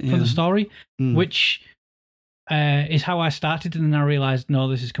that's right, from the story, which is how I started, and then I realised, no,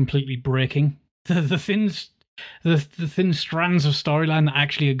 this is completely breaking the thin strands of storyline that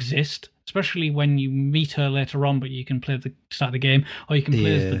actually exist, especially when you meet her later on, but you can play at the start of the game, or you can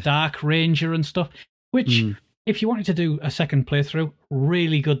play as the Dark Ranger and stuff, which, if you wanted to do a second playthrough,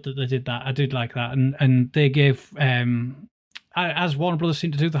 really good that they did that. I did like that, and they gave, as Warner Brothers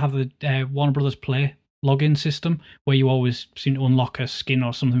seem to do, they have the Warner Brothers Play login system where you always seem to unlock a skin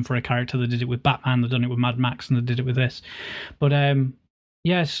or something for a character. They did it with Batman, they've done it with Mad Max, and they did it with this. But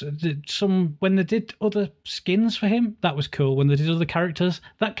yes, when they did other skins for him, that was cool. When they did other characters,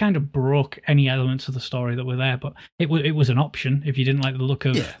 that kind of broke any elements of the story that were there. But it was an option if you didn't like the look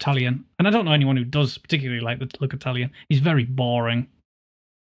of Talion. And I don't know anyone who does particularly like the look of Talion. He's very boring.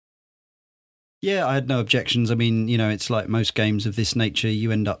 Yeah, I had no objections. I mean, it's like most games of this nature,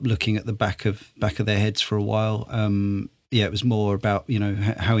 you end up looking at the back of their heads for a while. It was more about,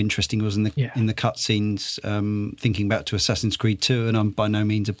 how interesting it was in the cutscenes, thinking back to Assassin's Creed 2, and I'm by no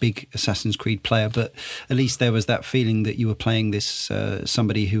means a big Assassin's Creed player, but at least there was that feeling that you were playing this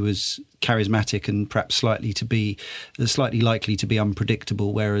somebody who was charismatic and perhaps slightly likely to be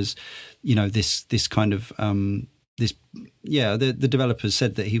unpredictable, whereas, this kind of... the developers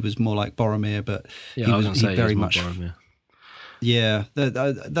said that he was more like Boromir, but he was very much Boromir. Yeah,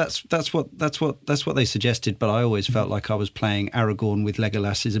 that's what they suggested. But I always felt like I was playing Aragorn with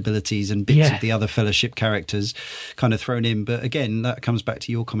Legolas's abilities and bits of the other Fellowship characters kind of thrown in. But again, that comes back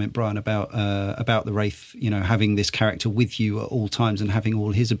to your comment, Brian, about the Wraith. Having this character with you at all times and having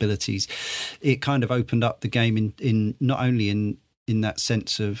all his abilities. It kind of opened up the game in not only in that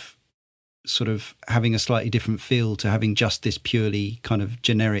sense of sort of having a slightly different feel to having just this purely kind of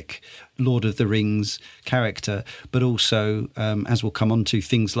generic Lord of the Rings character, but also, as we'll come on to,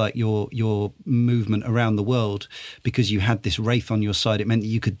 things like your movement around the world. Because you had this wraith on your side, it meant that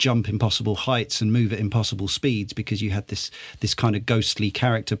you could jump impossible heights and move at impossible speeds, because you had this kind of ghostly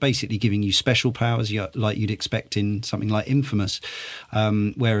character basically giving you special powers like you'd expect in something like Infamous,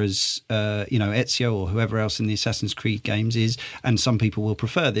 whereas Ezio or whoever else in the Assassin's Creed games is, and some people will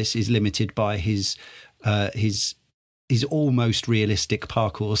prefer this, is limited by his almost realistic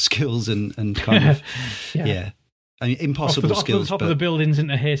parkour skills and kind of I mean, impossible skills. Off the top of the buildings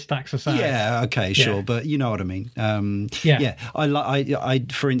into haystacks aside. Yeah, okay, sure, but you know what I mean. I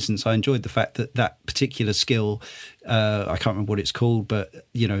for instance, I enjoyed the fact that particular skill. I can't remember what it's called, but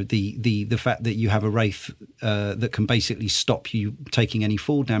the fact that you have a wraith that can basically stop you taking any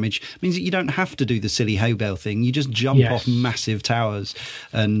fall damage means that you don't have to do the silly hay bale thing. You just jump off massive towers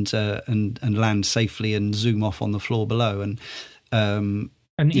and land safely and zoom off on the floor below.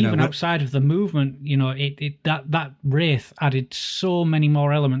 And even outside of the movement, that wraith added so many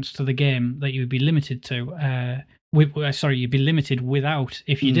more elements to the game that you'd be limited to. You'd be limited without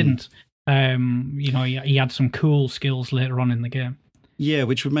if you didn't. He had some cool skills later on in the game. Yeah,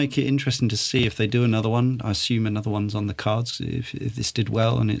 which would make it interesting to see if they do another one. I assume another one's on the cards if this did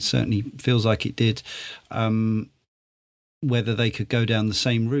well, and it certainly feels like it did. Whether they could go down the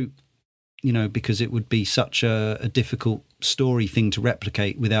same route, because it would be such a difficult story thing to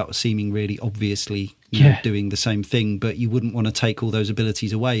replicate without seeming really obviously doing the same thing, but you wouldn't want to take all those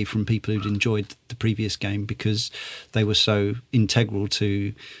abilities away from people who'd enjoyed the previous game because they were so integral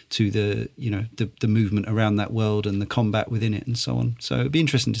to the the movement around that world and the combat within it and so on. So it'd be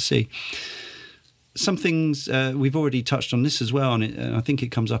interesting to see. Some things we've already touched on this as well, and I think it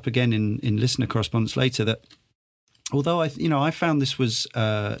comes up again in listener correspondence later, that although I found this was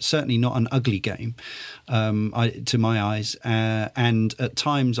certainly not an ugly game to my eyes, and at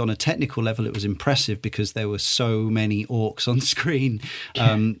times on a technical level it was impressive because there were so many orcs on screen.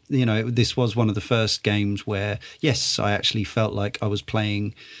 This was one of the first games where, yes, I actually felt like I was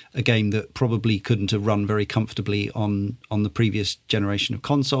playing a game that probably couldn't have run very comfortably on the previous generation of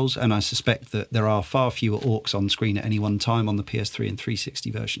consoles, and I suspect that there are far fewer orcs on screen at any one time on the PS3 and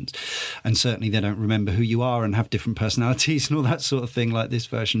 360 versions, and certainly they don't remember who you are and have different personalities and all that sort of thing like this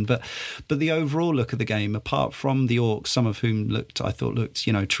version. But the overall look of the game, apart from the orcs, some of whom I thought looked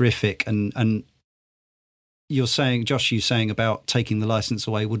terrific, and you're saying, Josh, you saying about taking the license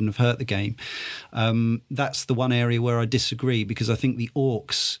away wouldn't have hurt the game. That's the one area where I disagree, because I think the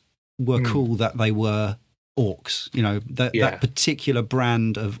orcs were cool that they were orcs, that particular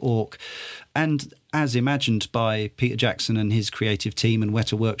brand of orc, and as imagined by Peter Jackson and his creative team and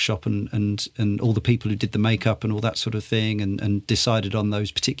Weta Workshop and all the people who did the makeup and all that sort of thing and decided on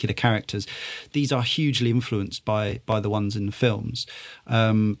those particular characters. These are hugely influenced by the ones in the films.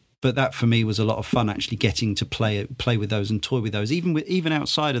 But that for me was a lot of fun, actually getting to play with those and toy with those, even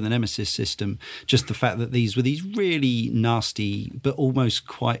outside of the Nemesis system. Just the fact that these were these really nasty but almost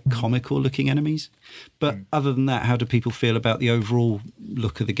quite comical looking enemies. But other than that, how do people feel about the overall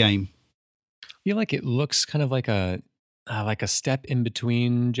look of the game? I feel like it looks kind of like a step in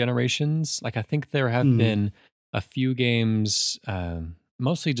between generations. Like, I think there have been a few games,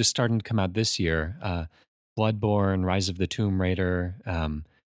 mostly just starting to come out this year. Bloodborne, Rise of the Tomb Raider,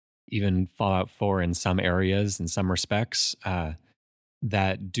 even Fallout 4 in some areas, in some respects,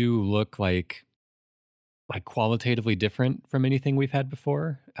 that do look like qualitatively different from anything we've had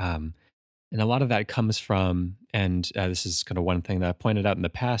before. And a lot of that comes from, and this is kind of one thing that I pointed out in the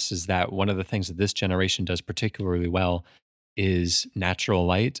past, is that one of the things that this generation does particularly well is natural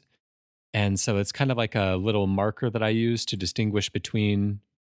light. And so it's kind of like a little marker that I use to distinguish between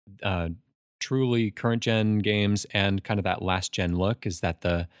truly current gen games and kind of that last gen look, is that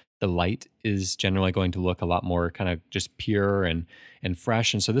the light is generally going to look a lot more kind of just pure and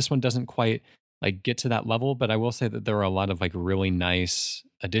fresh. And so this one doesn't quite get to that level, but I will say that there are a lot of really nice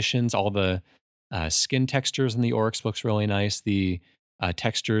additions. All the skin textures in the orcs looks really nice. The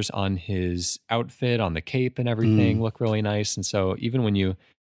textures on his outfit, on the cape and everything look really nice. And so even when you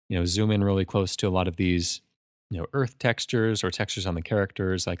zoom in really close to a lot of these earth textures or textures on the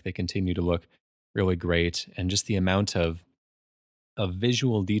characters, they continue to look really great. And just the amount of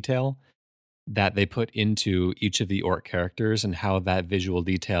visual detail that they put into each of the orc characters, and how that visual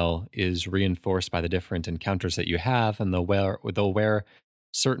detail is reinforced by the different encounters that you have, and they'll wear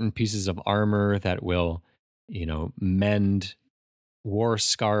certain pieces of armor that will, mend war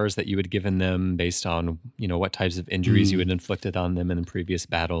scars that you had given them based on, what types of injuries you had inflicted on them in previous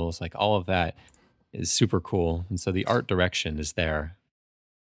battles. All of that is super cool. And so the art direction is there.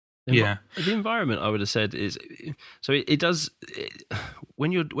 The environment, I would have said, is so it does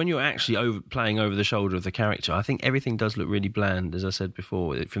when you're actually playing over the shoulder of the character. I think everything does look really bland, as I said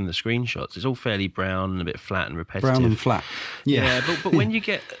before. From the screenshots, it's all fairly brown and a bit flat and repetitive. Brown and flat. Yeah. But when you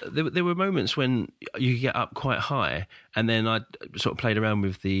get there were moments when you get up quite high, and then I sort of played around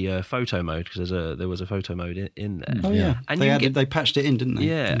with the photo mode, because there was a photo mode in there. Oh yeah, and they patched it in, didn't they?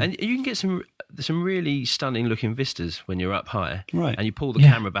 Yeah, and you can get some really stunning looking vistas when you're up high, right? And you pull the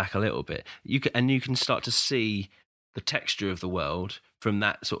camera back a little bit, you can start to see the texture of the world from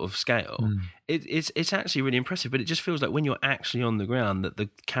that sort of scale. It's actually really impressive, but it just feels like when you're actually on the ground that the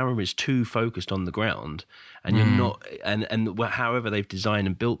camera is too focused on the ground, and you're not, and however they've designed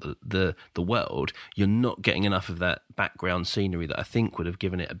and built the world, you're not getting enough of that background scenery that I think would have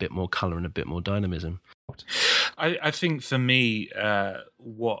given it a bit more colour and a bit more dynamism. I think for me,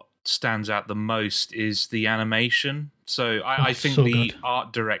 what stands out the most is the animation. So I think the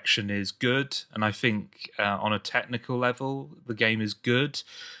art direction is good, and I think on a technical level the game is good,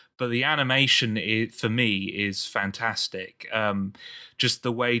 but the animation for me is fantastic. Just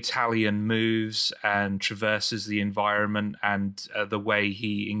the way Talion moves and traverses the environment, and the way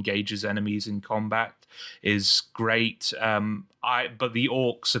he engages enemies in combat is great. But the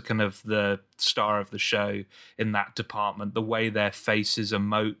orcs are kind of the star of the show in that department. The way their faces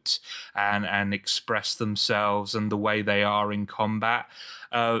emote and express themselves, and the way they are in combat,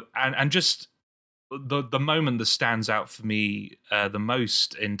 and just the moment that stands out for me the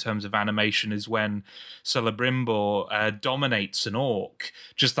most in terms of animation is when Celebrimbor dominates an orc.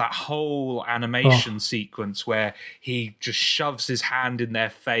 Just that whole animation sequence where he just shoves his hand in their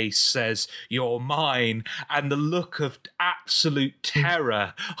face, says, "You're mine," and the look of absolute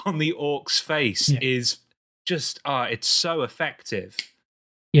terror on the orc's face is just, it's so effective.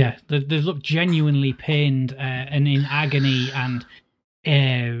 Yeah, they look genuinely pained and in agony, and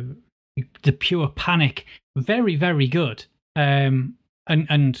the pure panic. Very, very good. And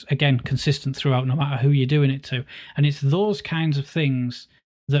again, consistent throughout, no matter who you're doing it to. And it's those kinds of things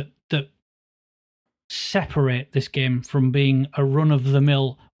that separate this game from being a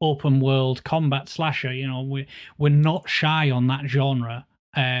run-of-the-mill open world combat slasher. You know, we're not shy on that genre.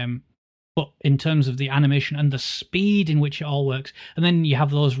 But in terms of the animation and the speed in which it all works, and then you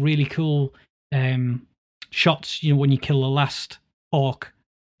have those really cool shots, you know, when you kill the last orc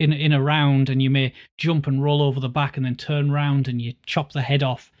in a round, and you may jump and roll over the back and then turn around and you chop the head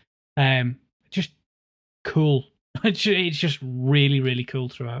off. Just cool. It's just really, really cool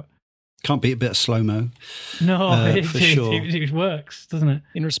throughout. Can't beat a bit of slow-mo. No, for sure. It works, doesn't it?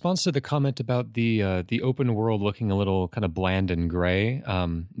 In response to the comment about the open world looking a little kind of bland and gray,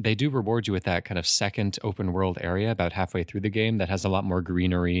 they do reward you with that kind of second open world area about halfway through the game that has a lot more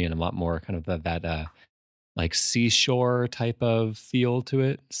greenery and a lot more kind of that like seashore type of feel to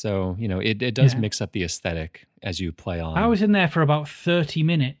it. So, you know, it does mix up the aesthetic as you play on. I was in there for about 30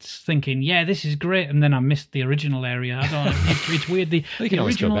 minutes thinking, yeah, this is great, and then I missed the original area. I don't know, it's weird. The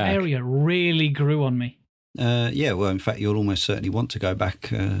original area really grew on me. Yeah, well, in fact, you'll almost certainly want to go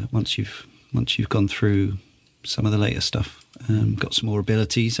back once you've gone through some of the later stuff. Got some more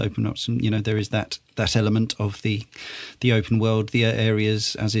abilities, open up some, you know, there is that element of the open world, the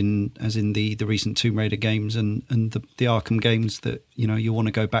areas as in the recent Tomb Raider games and the Arkham games, that, you know, you want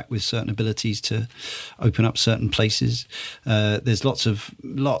to go back with certain abilities to open up certain places. There's lots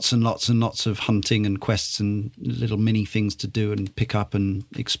and lots of hunting and quests and little mini things to do and pick up and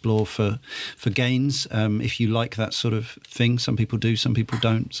explore for gains. If you like that sort of thing, some people do, some people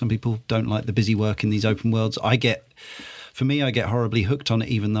don't. Some people don't like the busy work in these open worlds. I get horribly hooked on it,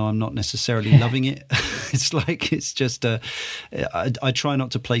 even though I'm not necessarily loving it. It's just I try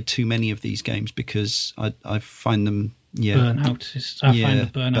not to play too many of these games because I find them burnout. I find the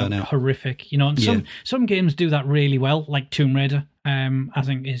burnout horrific. You know, and some games do that really well, like Tomb Raider. I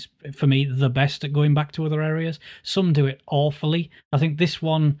think is, for me, the best at going back to other areas. Some do it awfully. I think this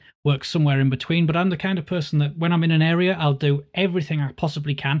one works somewhere in between. But I'm the kind of person that when I'm in an area, I'll do everything I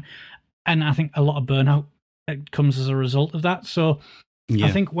possibly can, and I think a lot of burnout comes as a result of that. So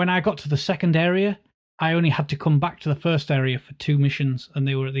I think when I got to the second area, I only had to come back to the first area for 2 missions, and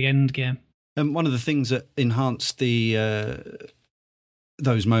they were at the end game. And one of the things that enhanced those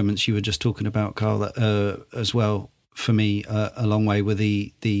moments you were just talking about, Carl, as well, for me, a long way, were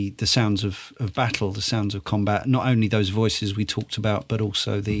the sounds of battle, the sounds of combat. Not only those voices we talked about, but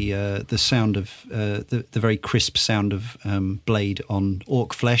also the sound of the very crisp sound of blade on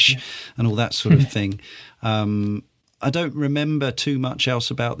orc flesh and all that sort of thing. I don't remember too much else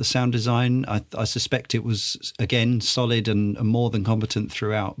about the sound design. I suspect it was, again, solid and more than competent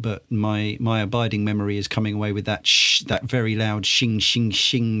throughout, but my abiding memory is coming away with that that very loud shing, shing,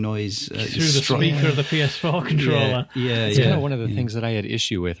 shing noise. Through the speaker of the PS4 controller. Yeah. It's kind of one of the things that I had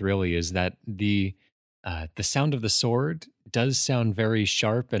issue with, really, is that the sound of the sword does sound very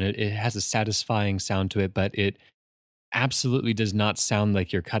sharp, and it has a satisfying sound to it, but it absolutely does not sound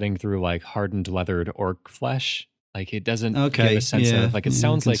like you're cutting through like hardened leathered orc flesh. Like, it doesn't give a sense of, like, it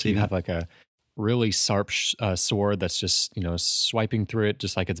sounds like you have like a really sharp sword that's just, you know, swiping through it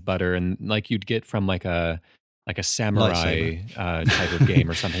just like it's butter, and like you'd get from like a samurai type of game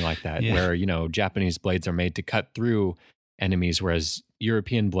or something like that, where, you know, Japanese blades are made to cut through enemies, whereas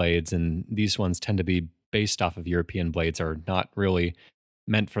European blades, and these ones tend to be based off of European blades, are not really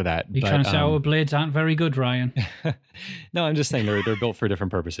meant for that. You're trying to say our blades aren't very good, Ryan? No, I'm just saying they're built for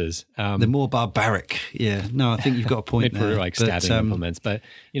different purposes. They're more barbaric. Yeah, no, I think you've got a point there. For like stabbing implements, but,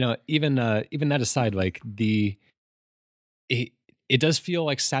 you know, even that aside, like it does feel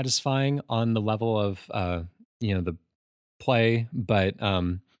like satisfying on the level of you know, the play, but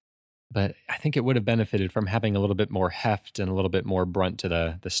I think it would have benefited from having a little bit more heft and a little bit more brunt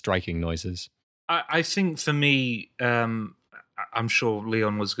to the striking noises. I think for me, I'm sure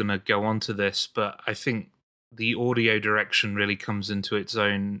Leon was going to go on to this, but I think the audio direction really comes into its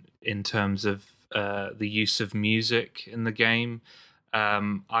own in terms of the use of music in the game.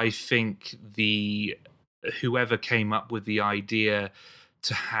 I think whoever came up with the idea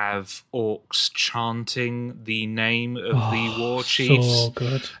to have orcs chanting the name of the war chiefs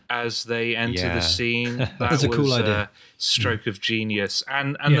as they enter the scene. That was a cool idea. A stroke of genius.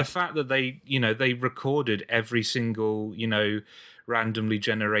 And the fact that they recorded every single, randomly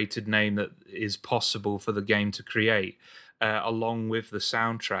generated name that is possible for the game to create, along with the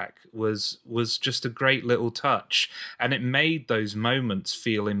soundtrack, was just a great little touch, and it made those moments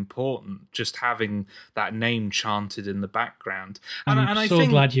feel important, just having that name chanted in the background. And I'm so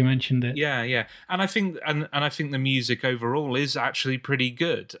glad you mentioned it. Yeah, and I think the music overall is actually pretty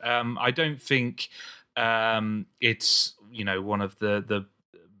good. I don't think it's one of the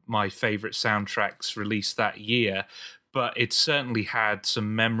my favorite soundtracks released that year, but it certainly had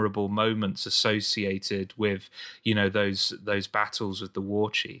some memorable moments associated with, those battles with the war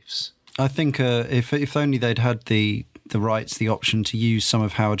chiefs. I think if only they'd had the rights, the option to use some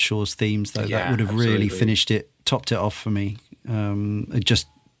of Howard Shore's themes, though, that would have really topped it off for me. It just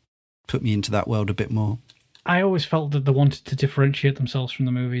put me into that world a bit more. I always felt that they wanted to differentiate themselves from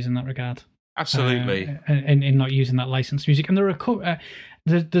the movies in that regard. Absolutely. In not using that licensed music. And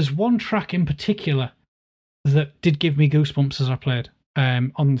there's one track in particular that did give me goosebumps as I played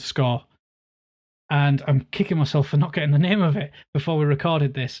on the score. And I'm kicking myself for not getting the name of it before we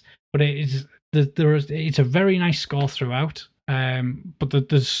recorded this. But it's a very nice score throughout. But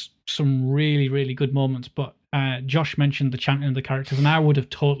there's some really, really good moments. But Josh mentioned the chanting of the characters, and I would have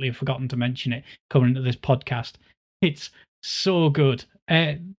totally forgotten to mention it coming into this podcast. It's so good.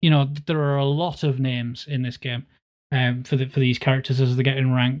 There are a lot of names in this game for these characters as they're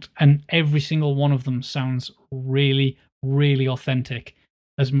getting ranked, and every single one of them sounds really, really authentic,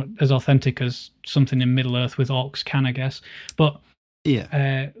 as authentic as something in Middle Earth with orcs can, I guess. But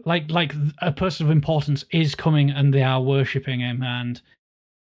like a person of importance is coming and they are worshipping him, and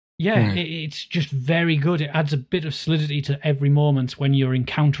it's just very good. It adds a bit of solidity to every moment when you're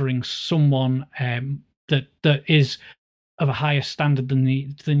encountering someone that is of a higher standard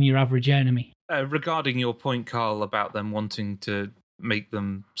than your average enemy. Regarding your point, Carl, about them wanting to make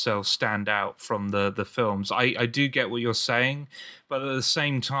themselves stand out from the films, I do get what you're saying, but at the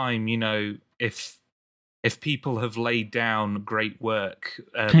same time, if people have laid down great work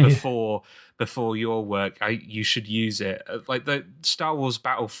before your work, you should use it. Like the Star Wars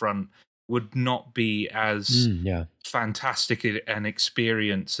Battlefront would not be as fantastic an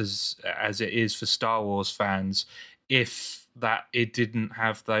experience as it is for Star Wars fans if that it didn't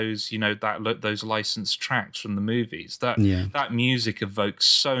have those those licensed tracks from the movies. That music evokes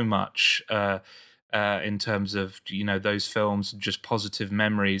so much in terms of those films, just positive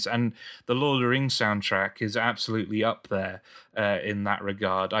memories, and the Lord of the Rings soundtrack is absolutely up there in that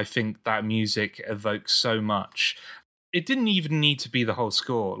regard. I think that music evokes so much. It didn't even need to be the whole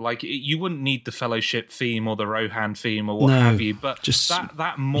score. Like you wouldn't need the Fellowship theme or the Rohan theme or what have you, but just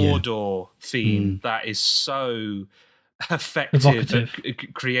that Mordor theme that is so effective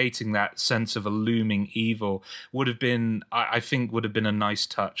at creating that sense of a looming evil would have been a nice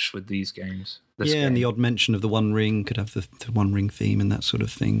touch with these games. And the odd mention of the One Ring could have the One Ring theme and that sort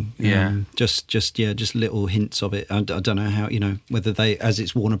of thing. Just little hints of it. I don't know how, whether they, as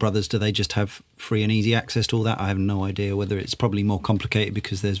it's Warner Brothers, do they just have free and easy access to all that? I have no idea. Whether it's probably more complicated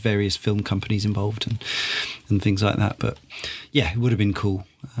because there's various film companies involved and things like that. But yeah, it would have been cool.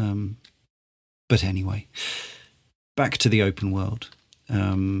 But anyway, back to the open world,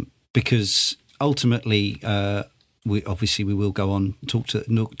 because ultimately, we will go on talk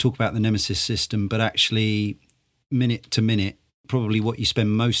about the Nemesis system, but actually, minute to minute, probably what you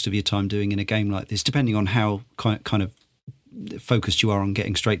spend most of your time doing in a game like this, depending on how kind of focused you are on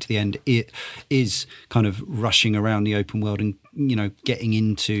getting straight to the end, it is kind of rushing around the open world and getting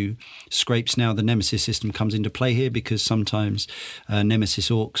into scrapes. Now the Nemesis system comes into play here because sometimes Nemesis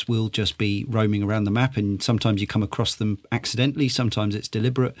orcs will just be roaming around the map, and sometimes you come across them accidentally, sometimes it's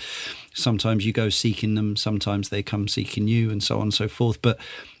deliberate, sometimes you go seeking them, sometimes they come seeking you, and so on and so forth. But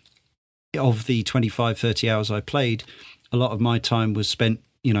of the 25-30 hours I played, a lot of my time was spent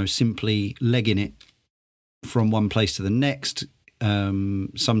simply legging it from one place to the next,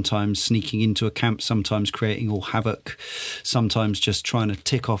 sometimes sneaking into a camp, sometimes creating all havoc, sometimes just trying to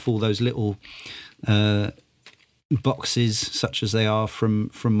tick off all those little boxes, such as they are from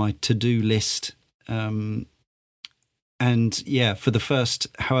my to-do list. And for the first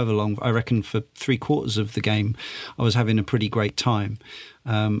however long, I reckon for 3/4 of the game, I was having a pretty great time.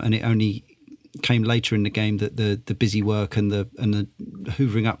 And it only came later in the game that the busy work and the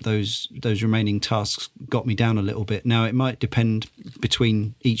hoovering up those remaining tasks got me down a little bit. Now it might depend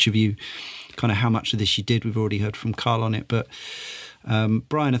between each of you kind of how much of this you did. We've already heard from Carl on it, but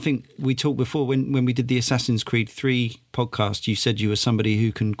Brian, I think we talked before when we did the Assassin's Creed 3 podcast, you said you were somebody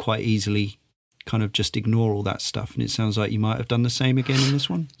who can quite easily kind of just ignore all that stuff, and it sounds like you might have done the same again in this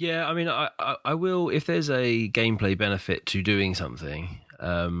one. Yeah, I mean, I will, if there's a gameplay benefit to doing something,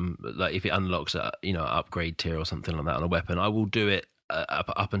 like if it unlocks a upgrade tier or something like that on a weapon, I will do it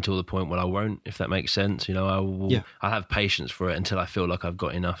up until the point when I won't, if that makes sense. I'll have patience for it until I feel like I've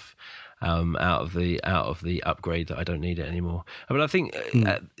got enough out of the upgrade that I don't need it anymore. But I think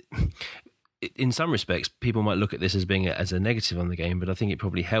in some respects, people might look at this as being as a negative on the game, but I think it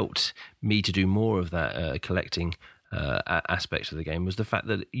probably helped me to do more of that collecting aspect of the game, was the fact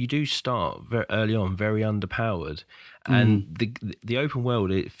that you do start very early on very underpowered, and the open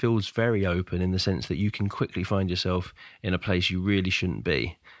world, it feels very open in the sense that you can quickly find yourself in a place you really shouldn't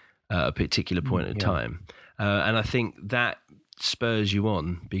be at a particular point in time, and I think that spurs you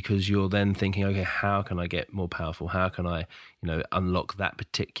on, because you're then thinking, okay, how can I get more powerful? How can I, unlock that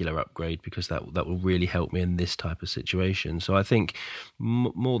particular upgrade? Because that will really help me in this type of situation. So I think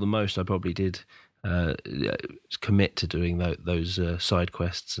more than most, I probably did commit to doing those side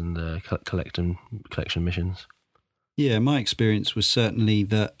quests and collection missions. Yeah, my experience was certainly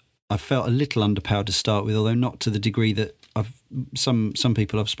that I felt a little underpowered to start with, although not to the degree that some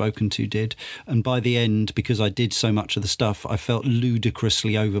people I've spoken to did. And by the end, because I did so much of the stuff, I felt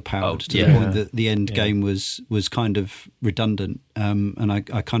ludicrously overpowered to the point that the end game was kind of redundant. And I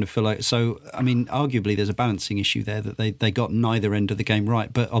kind of feel like, so, I mean, arguably there's a balancing issue there, that they got neither end of the game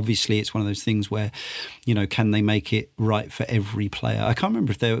right. But obviously it's one of those things where, can they make it right for every player? I can't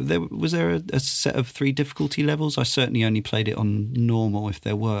remember if there was a set of 3 difficulty levels. I certainly only played it on normal, if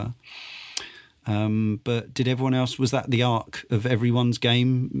there were. But did everyone else, was that the arc of everyone's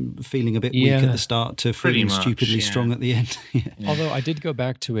game, feeling a bit weak at the start to feeling stupidly strong at the end? Although I did go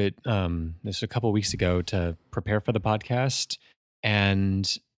back to it this a couple of weeks ago to prepare for the podcast,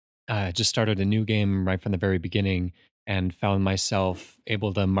 and just started a new game right from the very beginning, and found myself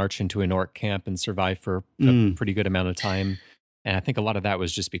able to march into an orc camp and survive for a pretty good amount of time. And I think a lot of that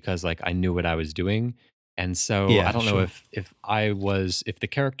was just because I knew what I was doing. And so I don't know if the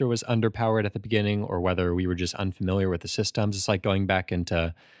character was underpowered at the beginning, or whether we were just unfamiliar with the systems. It's like going back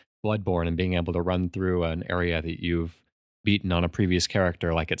into Bloodborne and being able to run through an area that you've beaten on a previous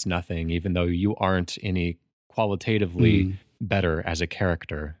character like it's nothing, even though you aren't any qualitatively better as a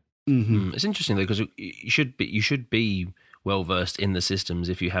character. Mm-hmm. It's interesting though, because you should be well versed in the systems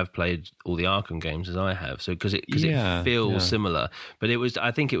if you have played all the Arkham games, as I have. So because it feels similar, but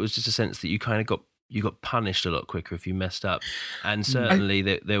I think it was just a sense that you kind of got punished a lot quicker if you messed up. And certainly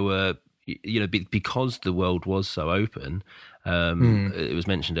there were, because the world was so open, it was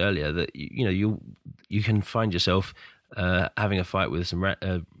mentioned earlier that, you can find yourself having a fight with some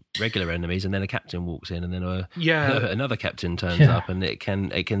regular enemies, and then a captain walks in, and then another captain turns up, and it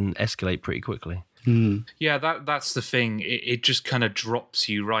can escalate pretty quickly. Yeah, that's the thing. It just kind of drops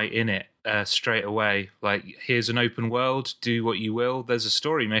you right in it straight away. Like, here's an open world, do what you will. There's a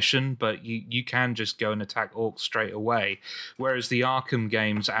story mission, but you can just go and attack orcs straight away. Whereas the Arkham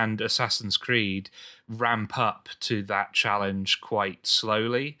games and Assassin's Creed ramp up to that challenge quite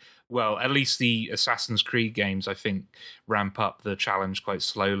slowly. Well, at least the Assassin's Creed games, I think, ramp up the challenge quite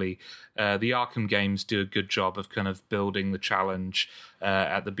slowly. The Arkham games do a good job of kind of building the challenge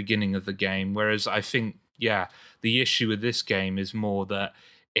at the beginning of the game, whereas I think, the issue with this game is more that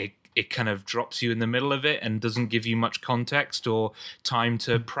it kind of drops you in the middle of it and doesn't give you much context or time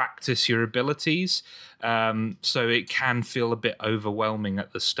to practice your abilities. So it can feel a bit overwhelming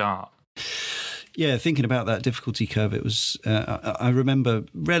at the start. Yeah, thinking about that difficulty curve, it was, I remember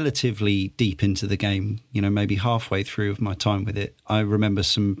relatively deep into the game, maybe halfway through of my time with it, I remember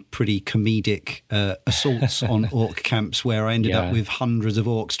some pretty comedic assaults on orc camps where I ended up with hundreds of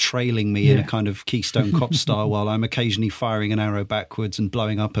orcs trailing me in a kind of Keystone Cop style, while I'm occasionally firing an arrow backwards and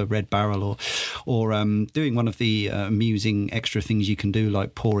blowing up a red barrel, or doing one of the amusing extra things you can do,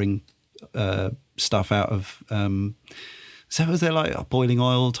 like pouring stuff out of... So was there like boiling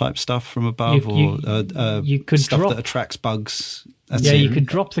oil type stuff from above, you could stuff drop, that attracts bugs? You could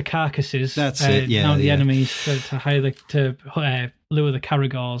drop the carcasses. That's it. Yeah, the enemies to lure the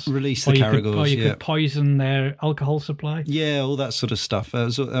caragors. Release the caragors. Or you could poison their alcohol supply. Yeah, all that sort of stuff. That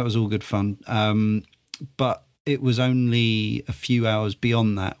was all good fun. But it was only a few hours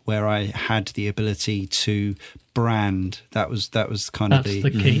beyond that where I had the ability to brand. That was kind of the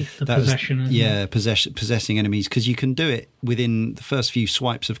key. The possession. Possessing enemies, because you can do it within the first few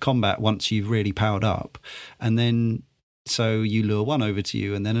swipes of combat once you've really powered up, and then so you lure one over to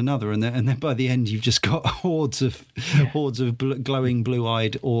you, and then another, and then by the end you've just got hordes of glowing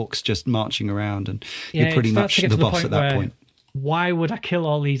blue-eyed orcs just marching around, and you're pretty much the boss at that point. why would I kill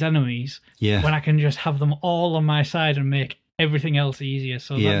all these enemies when I can just have them all on my side and make everything else easier?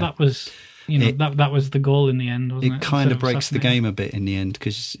 So that was, that was the goal in the end, wasn't it? It kind of breaks the game a bit in the end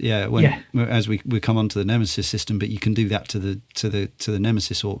because as we come on to the Nemesis system, but you can do that to the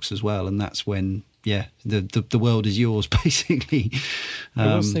Nemesis orcs as well, and that's when the world is yours basically.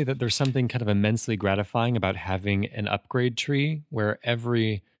 I will say that there's something kind of immensely gratifying about having an upgrade tree where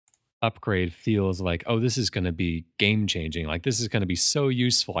every upgrade feels like, oh, this is going to be game changing. Like this is going to be so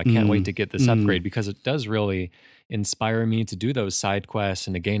useful. I can't wait to get this upgrade, because it does really inspire me to do those side quests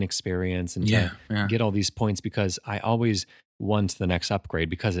and to gain experience and to get all these points, because I always want the next upgrade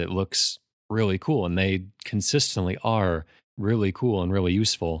because it looks really cool, and they consistently are really cool and really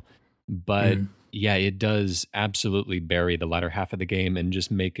useful. But it does absolutely bury the latter half of the game and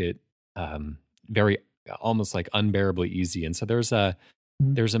just make it very almost like unbearably easy. And so there's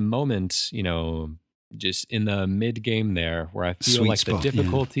a moment, just in the mid game there where I feel like the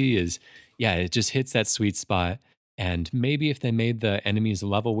difficulty is, it just hits that sweet spot. And maybe if they made the enemies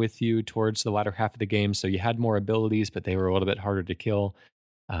level with you towards the latter half of the game, so you had more abilities, but they were a little bit harder to kill.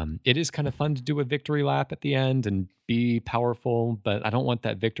 It is kind of fun to do a victory lap at the end and be powerful, but I don't want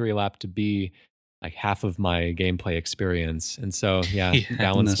that victory lap to be like half of my gameplay experience. And so,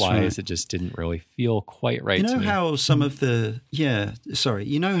 balance-wise, it just didn't really feel quite right to me. How some of the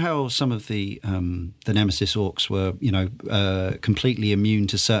how some of the Nemesis orcs were, completely immune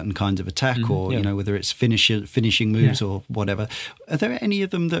to certain kinds of attack, or whether it's finishing moves or whatever. Are there any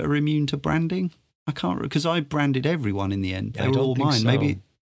of them that are immune to branding? I can't, because I branded everyone in the end. They were all mine. So. Maybe.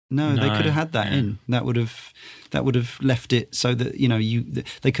 No, they could have had that in. That would have left it so that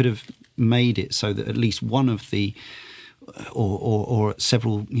they could have made it so that at least one of the or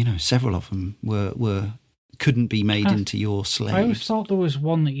several of them were couldn't be made into your slaves. I always thought there was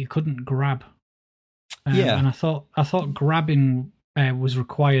one that you couldn't grab. And I thought grabbing was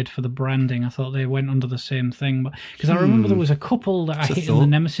required for the branding. I thought they went under the same thing, but because I remember there was a couple that I hit in the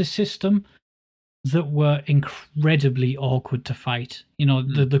Nemesis system that were incredibly awkward to fight.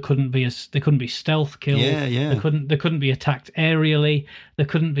 They couldn't be stealth killed. They couldn't be attacked aerially. They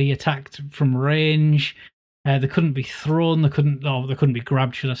couldn't be attacked from range. They couldn't be thrown. They couldn't be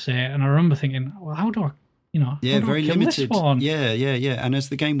grabbed, should I say? And I remember thinking, well, how do I? Very limited. And as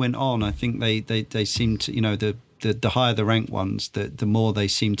the game went on, I think they seemed to, the higher the rank ones, the more they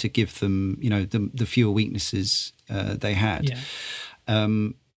seemed to give them, the fewer weaknesses they had.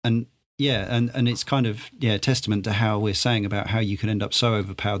 And it's kind of testament to how we're saying about how you can end up so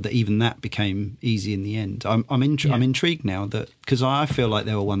overpowered that even that became easy in the end. I'm intrigued now that, because I feel like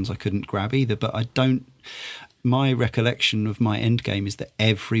there were ones I couldn't grab either, but I don't. My recollection of my end game is that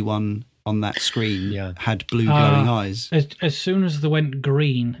everyone on that screen had blue glowing eyes. As soon as they went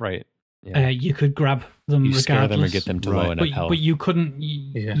green, right? You could grab them regardless. Scare them or get them to low enough health. But you couldn't.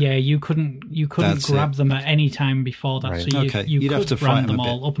 You couldn't grab them at any time before that. Right. So you could have to brand them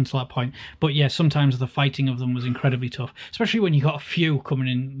all up until that point. But sometimes the fighting of them was incredibly tough, especially when you got a few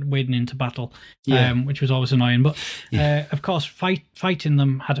wading into battle, which was always annoying. But of course, fighting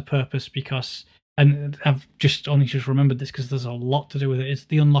them had a purpose because. And I've only just remembered this because there's a lot to do with it. It's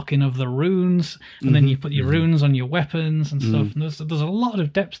the unlocking of the runes, and then you put your runes on your weapons and stuff. And there's a lot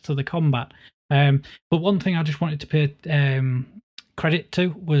of depth to the combat. But one thing I just wanted to pay credit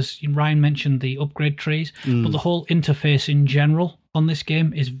to was Ryan mentioned the upgrade trees, but the whole interface in general on this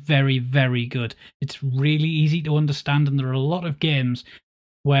game is very, very good. It's really easy to understand, and there are a lot of games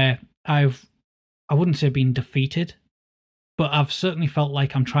where I wouldn't say been defeated, but I've certainly felt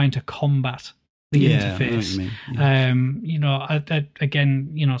like I'm trying to combat the interface.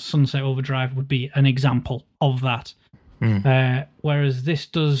 Again, Sunset Overdrive would be an example of that. Whereas this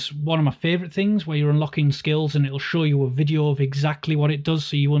does one of my favourite things, where you're unlocking skills and it'll show you a video of exactly what it does,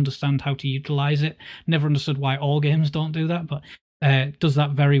 so you understand how to utilise it. Never understood why all games don't do that, but it does that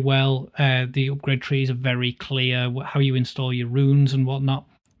very well. The upgrade trees are very clear, how you install your runes and whatnot.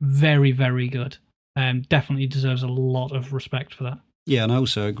 Very, very good. Definitely deserves a lot of respect for that. Yeah, and I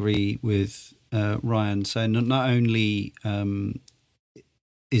also agree with Ryan saying not only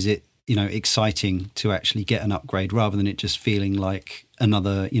is it exciting to actually get an upgrade rather than it just feeling like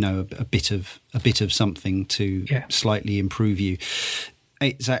another a bit of something to slightly improve you.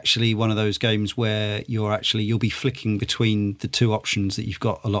 it's actually one of those games where you'll be flicking between the two options that you've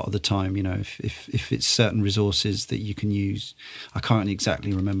got a lot of the time. You know, if it's certain resources that you can use. I can't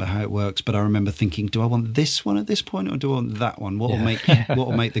exactly remember how it works, but I remember thinking, do I want this one at this point, or do I want that one? What will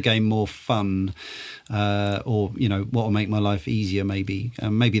make the game more fun, or you know, what will make my life easier? Maybe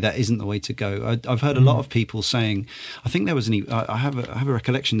that isn't the way to go. I've heard a lot of people saying. I think there was I have a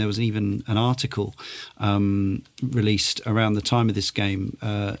recollection. There was even an article released around the time of this game.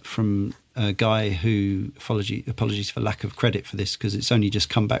 From a guy who, apologies for lack of credit for this because it's only just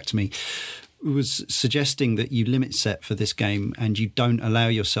come back to me, was suggesting that you limit set for this game and you don't allow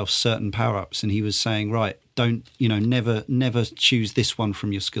yourself certain power-ups. And he was saying, right, never choose this one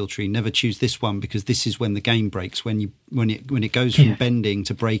from your skill tree, never choose this one, because this is when the game breaks, when it goes from bending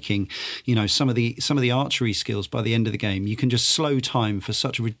to breaking. You know, some of the archery skills by the end of the game, you can just slow time for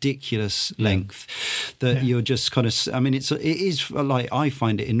such a ridiculous length that you're just kind of, I mean, it is like, I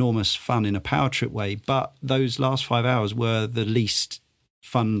find it enormous fun in a power trip way, but those last 5 hours were the least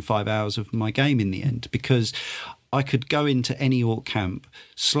fun 5 hours of my game in the end, because I could go into any orc camp,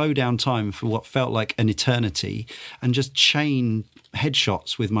 slow down time for what felt like an eternity, and just chain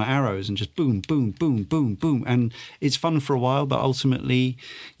headshots with my arrows and just boom, boom, boom, boom, boom. And it's fun for a while, but ultimately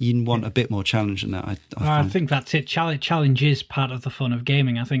you want a bit more challenge than that. I think that's it. Challenge is part of the fun of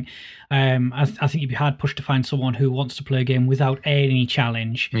gaming. I think I think you'd be hard pushed to find someone who wants to play a game without any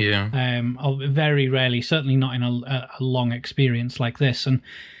challenge. Yeah. Very rarely, certainly not in a long experience like this. And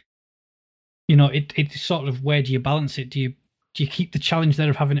you know, it's sort of, where do you balance it? Do you keep the challenge there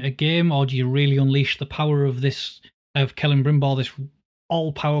of having it a game, or do you really unleash the power of Celebrimbor, this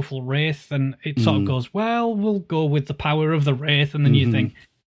all-powerful wraith? And it sort of goes, well, we'll go with the power of the wraith. And then you think,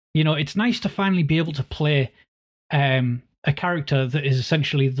 you know, it's nice to finally be able to play a character that is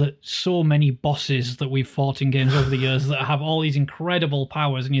essentially so many bosses that we've fought in games over the years that have all these incredible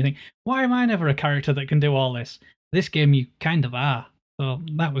powers. And you think, why am I never a character that can do all this? This game, you kind of are. So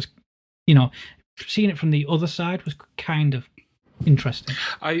that was, you know, seeing it from the other side was kind of interesting.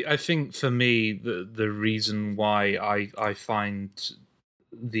 I think for me, the reason why I find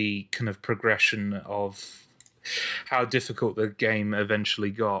the kind of progression of how difficult the game eventually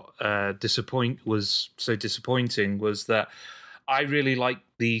got disappointing was that I really liked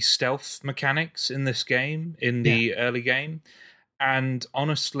the stealth mechanics in this game, in the early game. And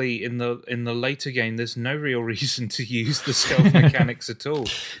honestly, in the later game, there's no real reason to use the stealth mechanics at all,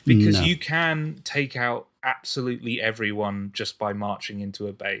 because you can take out absolutely everyone just by marching into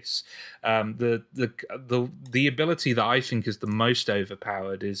a base. The ability that I think is the most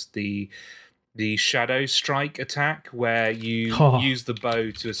overpowered is the shadow strike attack, where you use the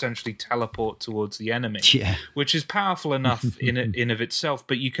bow to essentially teleport towards the enemy, which is powerful enough in of itself,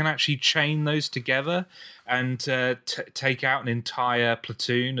 but you can actually chain those together and take out an entire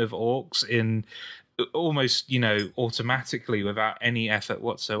platoon of orcs in almost, you know, automatically without any effort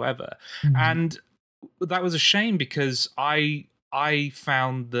whatsoever. And that was a shame, because I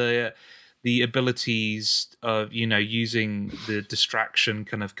found the abilities of, you know, using the distraction,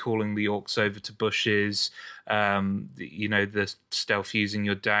 kind of calling the orcs over to bushes, you know, the stealth using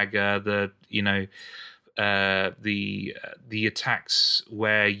your dagger, the attacks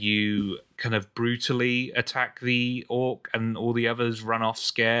where you kind of brutally attack the orc and all the others run off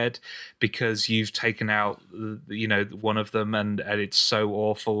scared because you've taken out, you know, one of them, and it's so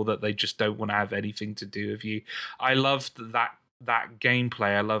awful that they just don't want to have anything to do with you. I loved that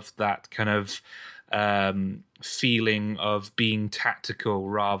gameplay. I love that kind of feeling of being tactical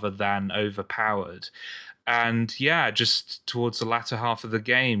rather than overpowered. And just towards the latter half of the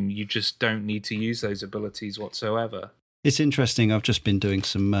game, you just don't need to use those abilities whatsoever. It's interesting. I've just been doing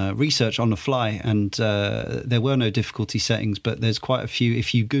some research on the fly, and there were no difficulty settings, but there's quite a few.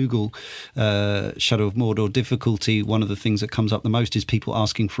 If you Google Shadow of Mordor difficulty, one of the things that comes up the most is people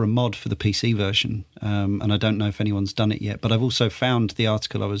asking for a mod for the PC version. And I don't know if anyone's done it yet, but I've also found the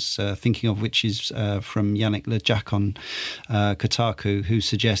article I was thinking of, which is from Yannick Lejac on Kotaku, who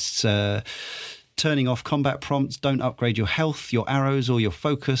suggests turning off combat prompts, don't upgrade your health, your arrows, or your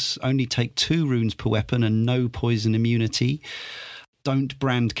focus. Only take 2 runes per weapon and no poison immunity. Don't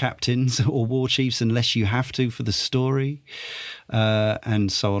brand captains or war chiefs unless you have to for the story,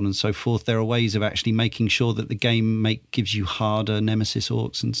 and so on and so forth. There are ways of actually making sure that the game gives you harder nemesis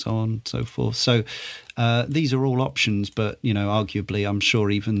orcs and so on and so forth. So these are all options, but, you know, arguably, I'm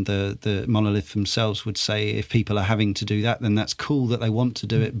sure even the Monolith themselves would say if people are having to do that, then that's cool that they want to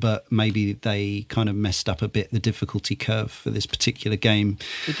do it, but maybe they kind of messed up a bit the difficulty curve for this particular game.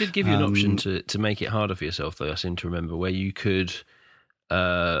 It did give you an option to make it harder for yourself, though, I seem to remember, where you could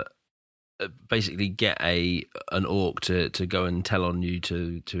basically get an orc to go and tell on you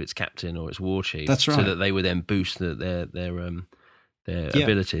to its captain or its war chief. That's right. So that they would then boost their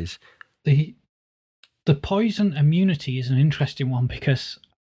abilities. The poison immunity is an interesting one because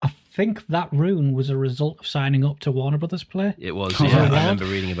I think that rune was a result of signing up to Warner Brothers Play. It was, yeah. I remember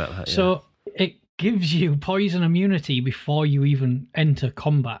reading about that. Yeah. So it gives you poison immunity before you even enter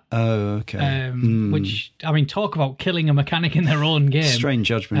combat. Oh, okay. Which, I mean, talk about killing a mechanic in their own game. Strange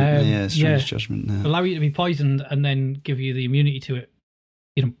judgment. Strange judgment. Yeah. Allow you to be poisoned and then give you the immunity to it,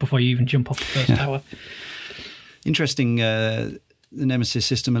 before you even jump off the first tower. Interesting. The Nemesis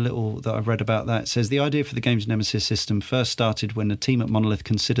system, a little that I've read about that, says the idea for the game's Nemesis system first started when a team at Monolith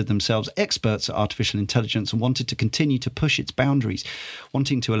considered themselves experts at artificial intelligence and wanted to continue to push its boundaries,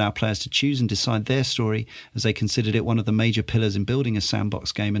 wanting to allow players to choose and decide their story, as they considered it one of the major pillars in building a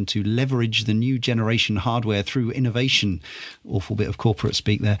sandbox game, and to leverage the new generation hardware through innovation. Awful bit of corporate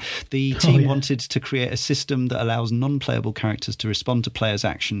speak there. The team wanted to create a system that allows non-playable characters to respond to players'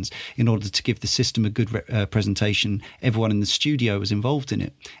 actions in order to give the system a good presentation. Everyone in the studio was involved in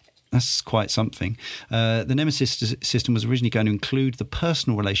it. That's quite something. The Nemesis system was originally going to include the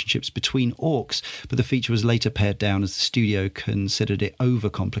personal relationships between orcs, but the feature was later pared down as the studio considered it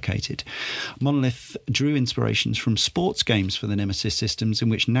overcomplicated. Monolith drew inspirations from sports games for the Nemesis systems, in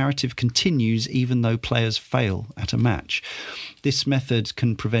which narrative continues even though players fail at a match. This method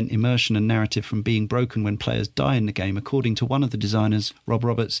can prevent immersion and narrative from being broken when players die in the game. According to one of the designers, Rob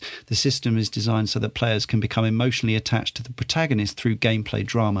Roberts, the system is designed so that players can become emotionally attached to the protagonist through gameplay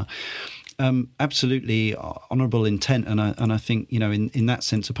drama. Absolutely honourable intent, and I think, in that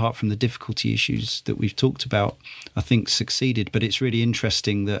sense, apart from the difficulty issues that we've talked about, I think succeeded. But it's really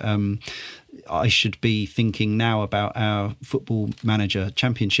interesting that I should be thinking now about our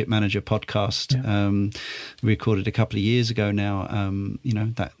Championship Manager podcast. We recorded a couple of years ago now.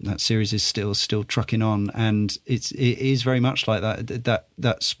 That series is still trucking on, and it is very much like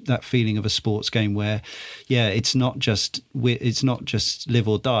that feeling of a sports game where, it's not just live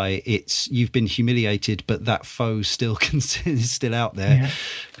or die. It's you've been humiliated, but that foe is still out there,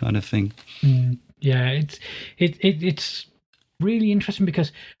 kind of thing. It's really interesting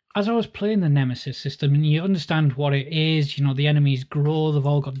because as I was playing the Nemesis system, and you understand what it is, the enemies grow, they've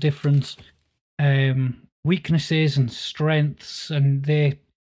all got different weaknesses and strengths, and they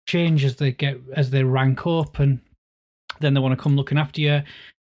change as they rank up, and then they want to come looking after you.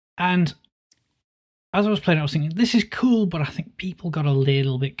 And as I was playing, I was thinking, this is cool, but I think people got a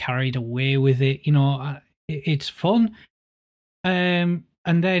little bit carried away with it. It's fun. And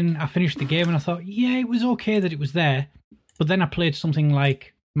then I finished the game and I thought, it was okay that it was there. But then I played something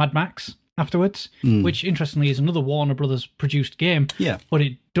like Mad Max afterwards, which interestingly is another Warner Brothers produced game. Yeah. But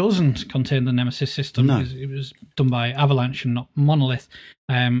it doesn't contain the Nemesis system. No. It was done by Avalanche and not Monolith.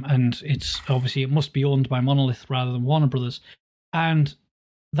 And it must be owned by Monolith rather than Warner Brothers. And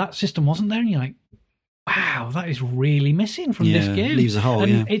that system wasn't there, and you're like, wow, that is really missing from this game. Leaves a hole,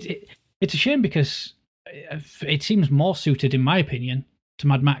 and it's a shame because it seems more suited, in my opinion, to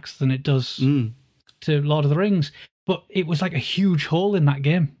Mad Max than it does to Lord of the Rings. But it was like a huge hole in that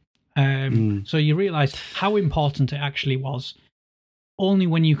game. So you realise how important it actually was only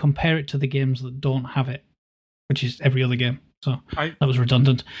when you compare it to the games that don't have it, which is every other game. So that was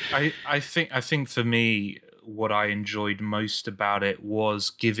redundant. I think for me, what I enjoyed most about it was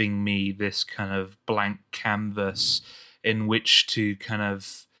giving me this kind of blank canvas in which to kind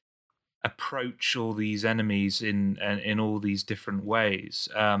of approach all these enemies in all these different ways.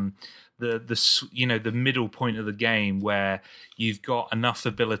 The middle point of the game where you've got enough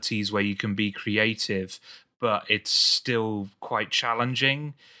abilities where you can be creative, but it's still quite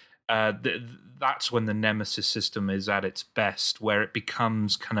challenging. That's when the Nemesis system is at its best, where it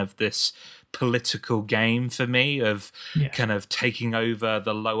becomes kind of this political game for me of kind of taking over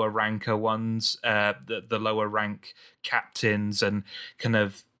the lower ranker ones, the lower rank captains, and kind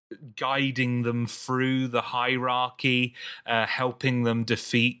of guiding them through the hierarchy, helping them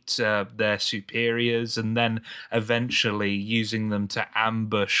defeat their superiors, and then eventually using them to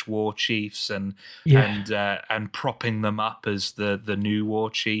ambush war chiefs and propping them up as the new war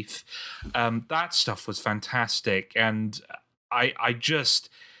chief. That stuff was fantastic, and I just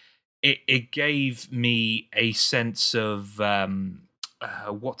it gave me a sense of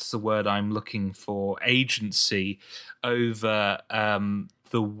what's the word I'm looking for? Agency over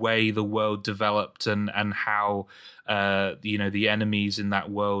the way the world developed and how the enemies in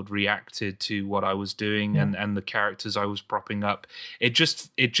that world reacted to what I was doing and the characters I was propping up. It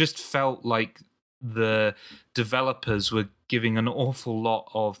just felt like the developers were giving an awful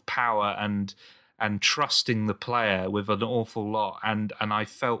lot of power and trusting the player with an awful lot, and I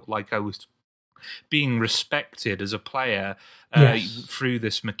felt like I was being respected as a player through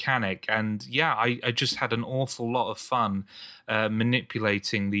this mechanic. And I just had an awful lot of fun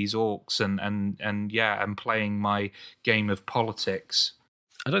manipulating these orcs and playing my game of politics.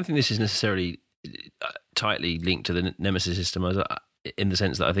 I don't think this is necessarily tightly linked to the Nemesis system, in the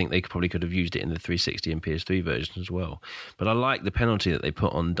sense that I think they probably could have used it in the 360 and PS3 version as well. But I like the penalty that they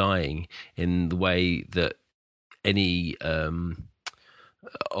put on dying, in the way that any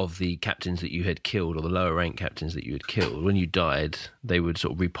of the captains that you had killed, or the lower rank captains that you had killed, when you died, they would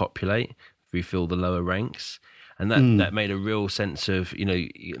sort of repopulate, refill the lower ranks. And that made a real sense of, in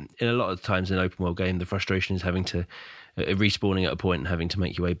a lot of times in an open world game, the frustration is having to respawning at a point and having to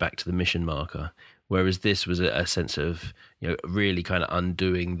make your way back to the mission marker. Whereas this was a sense of, really kind of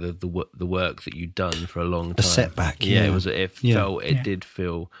undoing the work that you'd done for a long time. A setback. Yeah, it did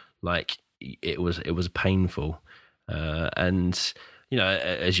feel like it was painful. And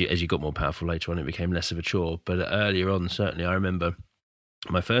as you got more powerful later on, it became less of a chore. But earlier on, certainly, I remember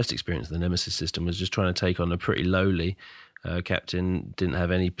my first experience of the Nemesis system was just trying to take on a pretty lowly captain. Didn't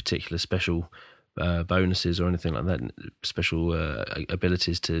have any particular special bonuses or anything like that, special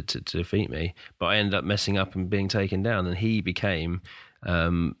abilities to defeat me. But I ended up messing up and being taken down, and he became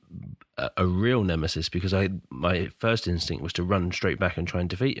a real nemesis, because my first instinct was to run straight back and try and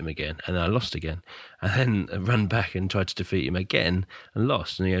defeat him again, and I lost again, and then run back and try to defeat him again and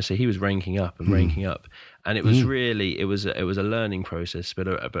lost. And so he was ranking up and ranking up, and it was really it was a learning process, but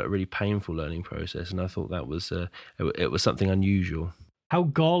a really painful learning process. And I thought that was it was something unusual. How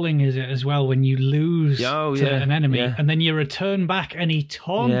galling is it as well when you lose to an enemy and then you return back and he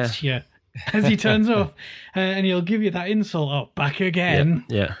taunts you as he turns off, and he'll give you that insult, back again.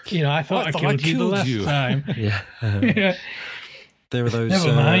 Yeah. I thought I killed you the last time. Yeah. There are those.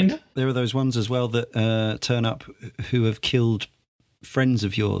 Never mind. There are those ones as well that turn up who have killed friends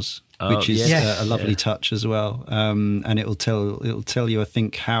of yours, which is a lovely touch as well. And it'll tell you, I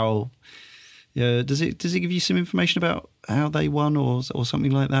think, how. Does it give you some information about how they won or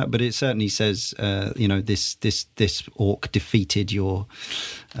something like that? But it certainly says, this orc defeated your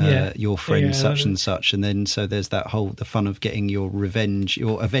friend such and such, and then so there's that the fun of getting your revenge,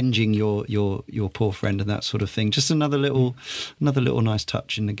 or avenging your poor friend and that sort of thing. Just another little nice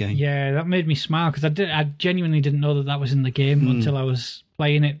touch in the game. Yeah, that made me smile, because I genuinely didn't know that was in the game until I was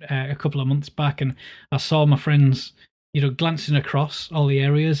playing it a couple of months back, and I saw my friends glancing across all the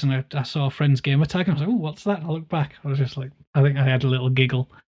areas, and I saw a friend's gamer tag, and I was like, "Oh, what's that?" I looked back. I was just like, I think I had a little giggle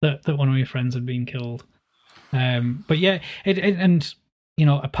that one of my friends had been killed. But yeah, and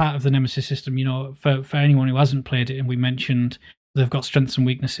a part of the Nemesis system, for anyone who hasn't played it, and we mentioned they've got strengths and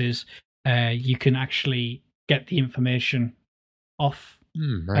weaknesses, you can actually get the information off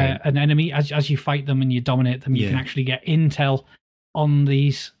an enemy as you fight them and you dominate them. You can actually get intel on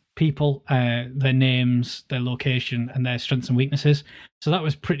these people, their names, their location, and their strengths and weaknesses. So that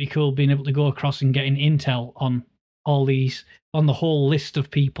was pretty cool, being able to go across and getting intel on all these, on the whole list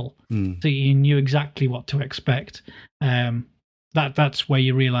of people, so you knew exactly what to expect. That's where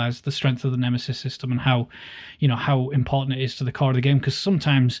you realise the strength of the Nemesis system and how important it is to the core of the game. Because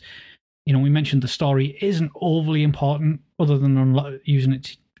sometimes, we mentioned the story isn't overly important, other than using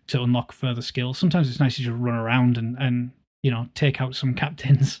it to unlock further skills. Sometimes it's nice to just run around and take out some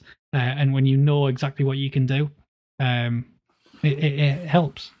captains, and when you know exactly what you can do, it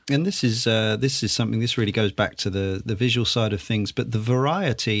helps. And this is something. This really goes back to the visual side of things, but the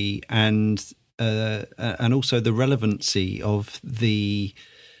variety and also the relevancy of the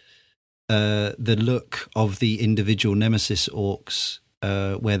look of the individual Nemesis orcs,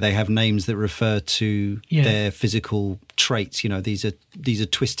 where they have names that refer to their physical traits. These are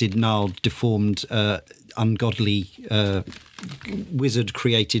twisted, gnarled, deformed, ungodly wizard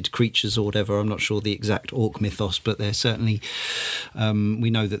created creatures or whatever. I'm not sure the exact orc mythos, but they're certainly we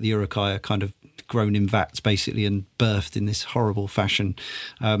know that the Uruk-hai are kind of grown in vats basically and birthed in this horrible fashion,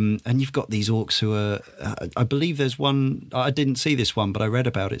 and you've got these orcs who are I believe there's one, I didn't see this one but I read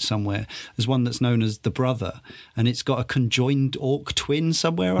about it somewhere. There's one that's known as the Brother, and it's got a conjoined orc twin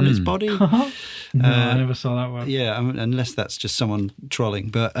somewhere on its body. No, I never saw that one. Unless that's just someone trolling,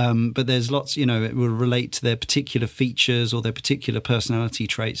 but there's lots, it will relate to their particular features or their particular personality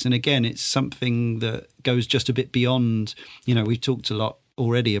traits. And again, it's something that goes just a bit beyond, we've talked a lot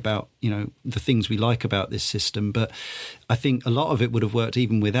already about the things we like about this system, but I think a lot of it would have worked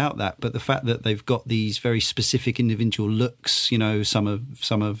even without that. But the fact that they've got these very specific individual looks, some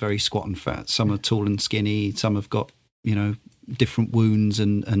are very squat and fat, some are tall and skinny, some have got different wounds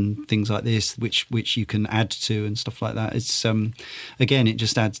and things like this, which you can add to and stuff like that. It's again, it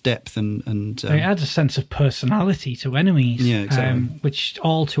just adds depth and it adds a sense of personality to enemies. Yeah, exactly. Which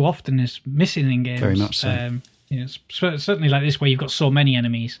all too often is missing in games. Very much so. Certainly like this, where you've got so many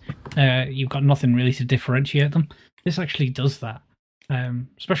enemies, you've got nothing really to differentiate them. This actually does that.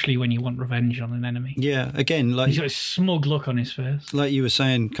 Especially when you want revenge on an enemy. Yeah, again, like he's got a smug look on his face. Like you were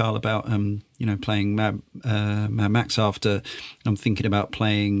saying, Carl, about playing Mad Max. After I'm thinking about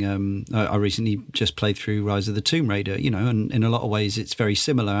playing. I recently just played through Rise of the Tomb Raider. And in a lot of ways it's very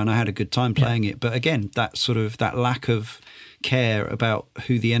similar, and I had a good time playing it. But again, that lack of care about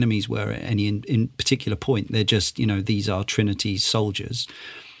who the enemies were at any in particular point. They're just these are Trinity's soldiers.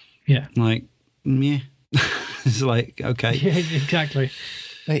 Yeah, like yeah. It's like, okay. Yeah, exactly.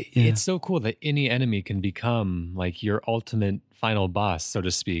 It's so cool that any enemy can become like your ultimate final boss, so to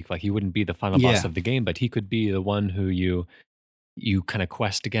speak. Like he wouldn't be the final boss of the game, but he could be the one who you kind of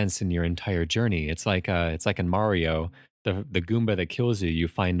quest against in your entire journey. It's like in Mario, the Goomba that kills you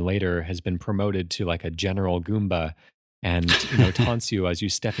find later has been promoted to like a General Goomba, and taunts you as you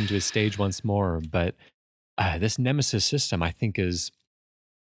step into a stage once more. But this Nemesis system, I think, is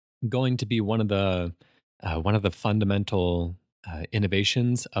going to be one of the fundamental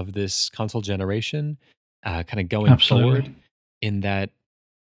innovations of this console generation, kind of going forward, in that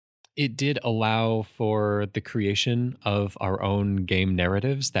it did allow for the creation of our own game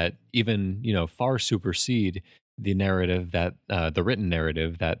narratives that even far supersede the narrative that the written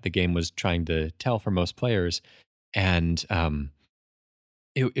narrative that the game was trying to tell for most players. And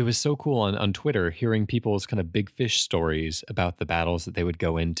it was so cool on Twitter hearing people's kind of big fish stories about the battles that they would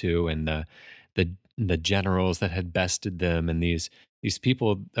go into, and the generals that had bested them, and these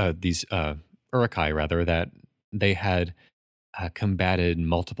people, these Urukai rather, that they had combated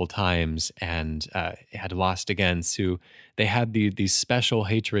multiple times and had lost against, who they had these special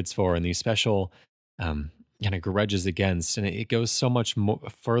hatreds for and these special kind of grudges against. And it goes so much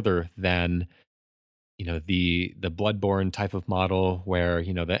further than the Bloodborne type of model, where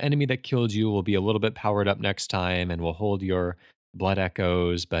the enemy that killed you will be a little bit powered up next time and will hold your blood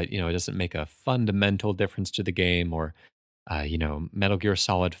echoes, but it doesn't make a fundamental difference to the game. Or Metal Gear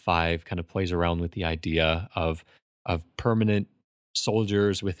Solid 5 kind of plays around with the idea of permanent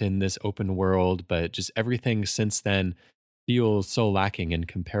soldiers within this open world, but just everything since then feels so lacking in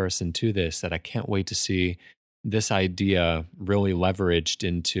comparison to this, that I can't wait to see this idea really leveraged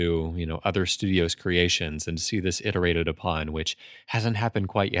into other studios' creations, and to see this iterated upon, which hasn't happened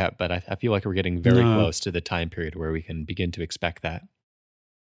quite yet, but I feel like we're getting very close to the time period where we can begin to expect that.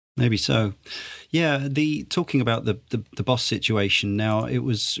 Maybe so. Yeah, talking about the boss situation now, it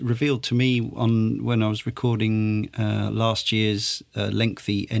was revealed to me when I was recording last year's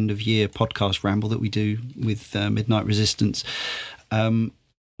lengthy end of year podcast ramble that we do with Midnight Resistance, that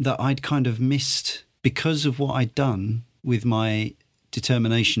I'd kind of missed, because of what I'd done with my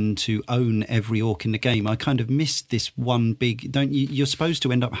determination to own every orc in the game. I kind of missed this one big... You're supposed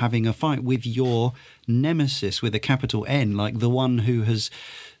to end up having a fight with your nemesis, with a capital N, like the one who has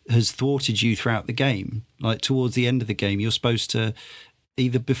thwarted you throughout the game. Like towards the end of the game, you're supposed to,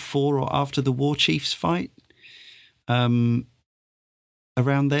 either before or after the War Chiefs fight,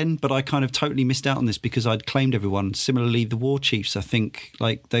 around then, but I kind of totally missed out on this because I'd claimed everyone. Similarly, the War Chiefs, I think,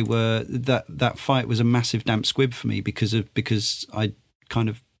 like they were, that fight was a massive damp squib for me because I kind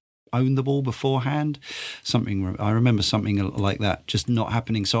of owned them all beforehand. I remember something like that just not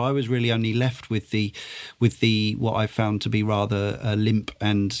happening. So I was really only left with the what I found to be rather limp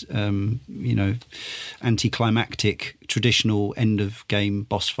and anticlimactic traditional end of game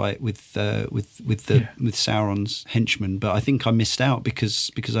boss fight with Sauron's henchmen. But I think I missed out because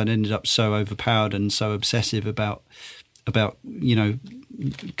I'd ended up so overpowered and so obsessive about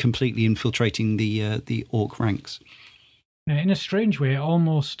completely infiltrating the orc ranks. In a strange way, it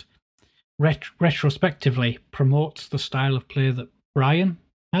almost retrospectively promotes the style of play that Brian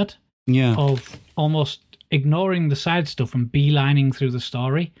had. Yeah. Of almost ignoring the side stuff and beelining through the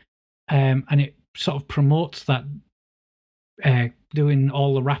story. And it sort of promotes that doing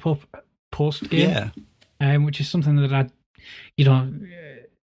all the wrap-up post-game. Yeah. Which is something that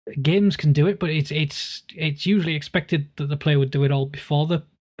games can do it, but it's usually expected that the player would do it all before the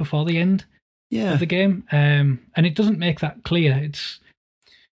end of the game. And it doesn't make that clear. It's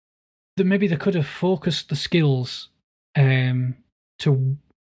that maybe they could have focused the skills to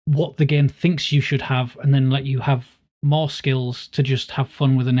what the game thinks you should have, and then let you have more skills to just have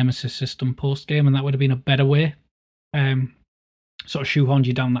fun with the Nemesis system post-game, and that would have been a better way. Sort of shoehorned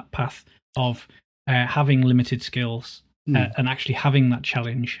you down that path of having limited skills and actually having that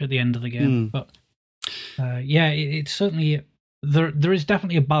challenge at the end of the game. But it's certainly there is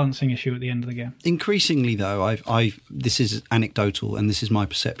definitely a balancing issue at the end of the game. Increasingly, though, this is anecdotal and this is my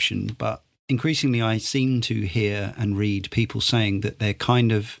perception, but increasingly I seem to hear and read people saying that they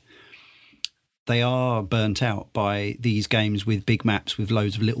are burnt out by these games with big maps with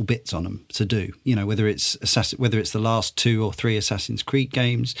loads of little bits on them to do. Whether it's the last 2 or 3 Assassin's Creed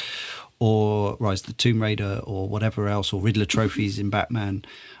games, or Rise of the Tomb Raider, or whatever else, or Riddler trophies in Batman.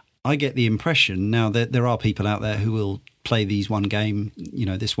 I get the impression now that there are people out there who will play this one game.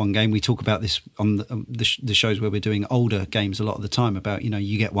 We talk about this on the shows where we're doing older games a lot of the time about,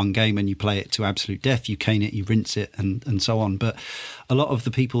 you get one game and you play it to absolute death, you cane it, you rinse it, and so on. But a lot of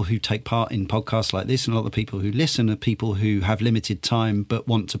the people who take part in podcasts like this and a lot of the people who listen are people who have limited time but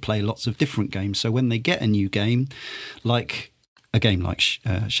want to play lots of different games. So when they get a new game, like a game like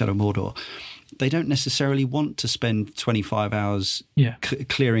Shadow Mordor, they don't necessarily want to spend 25 hours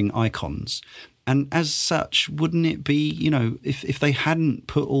clearing icons. And as such, wouldn't it be, if they hadn't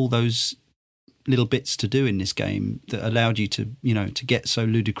put all those little bits to do in this game that allowed you to, to get so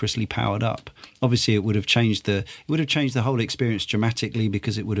ludicrously powered up, obviously it would have changed the whole experience dramatically,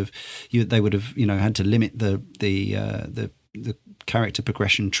 because they would have had to limit the character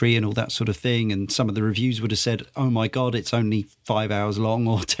progression tree and all that sort of thing, and some of the reviews would have said, oh my god, it's only 5 hours long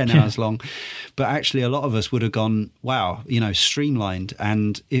or 10 hours long, but actually a lot of us would have gone, wow, streamlined.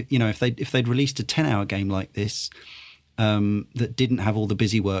 And if they'd released a 10-hour game like this that didn't have all the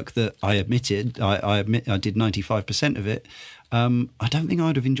busy work that I admit I did 95% of it, I don't think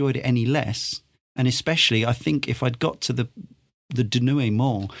I'd have enjoyed it any less. And especially I think if I'd got to the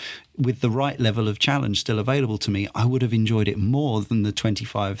denouement with the right level of challenge still available to me, I would have enjoyed it more than the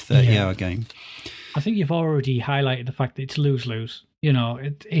 25-30 hour game. I think you've already highlighted the fact that it's lose-lose.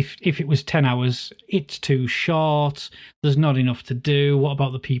 If it was 10 hours, it's too short, there's not enough to do. What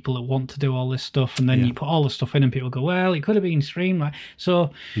about the people that want to do all this stuff? And then you put all the stuff in and people go, well, it could have been streamlined.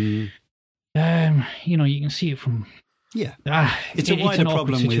 So, you can see it from... Yeah, it's a wider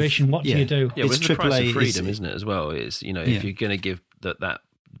problem situation. What do you do? Yeah, it's the price of freedom, isn't it? As well, it's if you're going to give the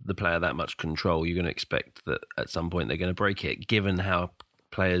player that much control, you're going to expect that at some point they're going to break it. Given how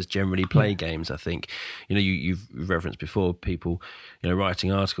players generally play games, I think you've referenced before people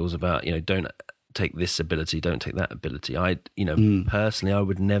writing articles about don't take this ability, don't take that ability. Personally, I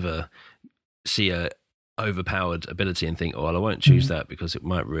would never see a overpowered ability and think, oh, well, I won't choose that because it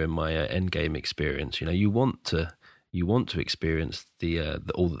might ruin my end game experience. You want to experience the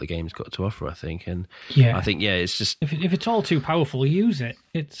all that the game's got to offer, I think, and I think it's just if it's all too powerful, use it.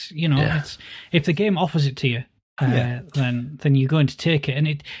 It's it's if the game offers it to you, then you're going to take it.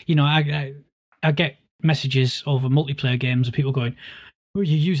 And I get messages over multiplayer games of people going, "Oh,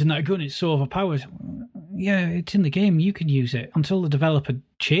 you're using that gun; it's so overpowered." Yeah, it's in the game. You can use it until the developer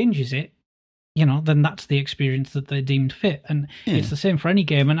changes it. Then that's the experience that they deemed fit. And it's the same for any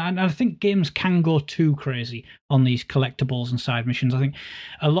game. And I think games can go too crazy on these collectibles and side missions. I think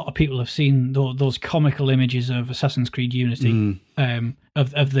a lot of people have seen those comical images of Assassin's Creed Unity,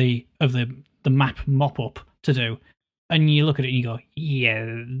 of the map mop-up to do. And you look at it and you go,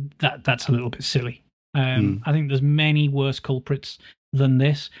 yeah, that's a little bit silly. I think there's many worse culprits than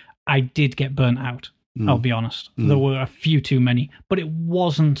this. I did get burnt out, I'll be honest. There were a few too many. But it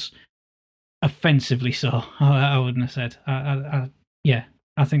wasn't... offensively so, I wouldn't have said. I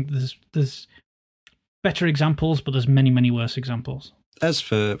think there's better examples, but there's many, many worse examples. As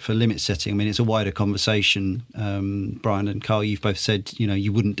for limit setting, I mean, it's a wider conversation. Brian and Carl, you've both said,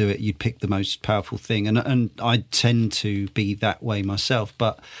 you wouldn't do it, you'd pick the most powerful thing. And I tend to be that way myself,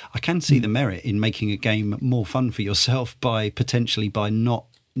 but I can see the merit in making a game more fun for yourself by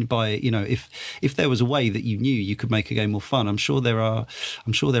if there was a way that you knew you could make a game more fun. I'm sure there are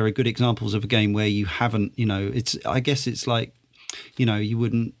good examples of a game where you haven't, I guess it's like, you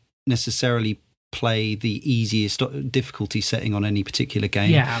wouldn't necessarily play the easiest difficulty setting on any particular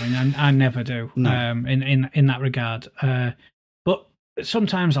game. Yeah, I mean, I never do. No. In that regard. But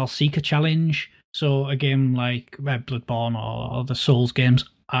sometimes I'll seek a challenge. So a game like Bloodborne or the Souls games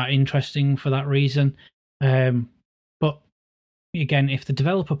are interesting for that reason. But again, if the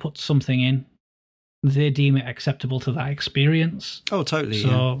developer puts something in, they deem it acceptable to that experience. Oh, totally.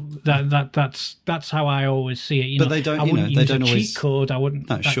 So that's how I always see it. But they don't. I wouldn't use they don't a always cheat code. I wouldn't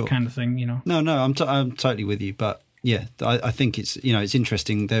kind of thing. No, I'm totally with you. But yeah, I think it's it's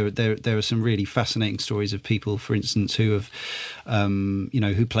interesting. There are some really fascinating stories of people, for instance, who have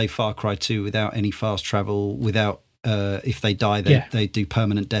who play Far Cry 2 without any fast travel, without. If they die, they do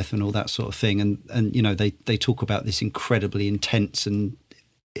permanent death and all that sort of thing, and they talk about this incredibly intense and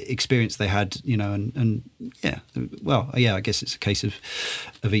experience they had, I guess it's a case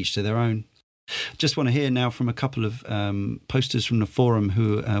of each to their own. Just want to hear now from a couple of posters from the forum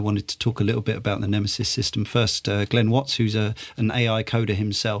who wanted to talk a little bit about the Nemesis system. First, Glenn Watts, who's an AI coder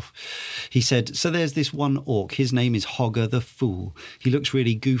himself. He said, so there's this one orc. His name is Hogger the Fool. He looks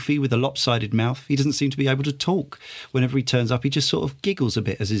really goofy with a lopsided mouth. He doesn't seem to be able to talk. Whenever he turns up, he just sort of giggles a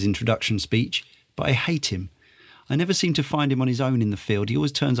bit as his introduction speech. But I hate him. I never seem to find him on his own in the field. He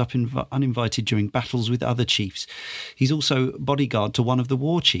always turns up uninvited during battles with other chiefs. He's also bodyguard to one of the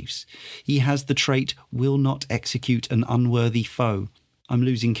war chiefs. He has the trait, will not execute an unworthy foe. I'm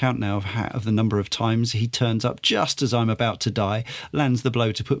losing count now of the number of times he turns up just as I'm about to die, lands the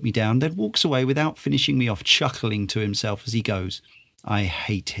blow to put me down, then walks away without finishing me off, chuckling to himself as he goes. I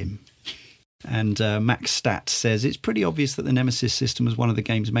hate him. And Max Stat says, it's pretty obvious that the Nemesis system was one of the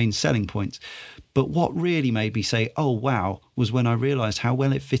game's main selling points. But what really made me say, oh, wow, was when I realised how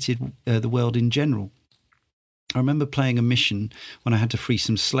well it fitted the world in general. I remember playing a mission when I had to free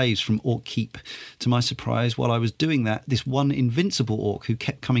some slaves from Orc Keep. To my surprise, while I was doing that, this one invincible orc who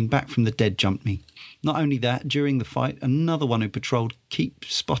kept coming back from the dead jumped me. Not only that, during the fight, another one who patrolled keep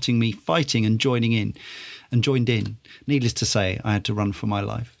spotting me fighting and joined in. Needless to say, I had to run for my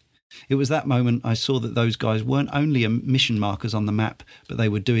life. It was that moment I saw that those guys weren't only mission markers on the map, but they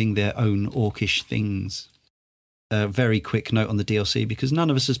were doing their own orcish things. A very quick note on the DLC, because none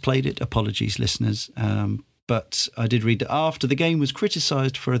of us has played it. Apologies, listeners. But I did read that after the game was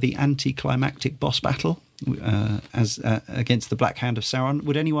criticised for the anticlimactic boss battle against the Black Hand of Sauron,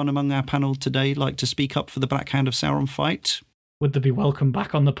 would anyone among our panel today like to speak up for the Black Hand of Sauron fight? Would they be welcome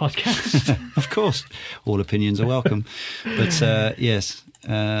back on the podcast? Of course. All opinions are welcome. But yes.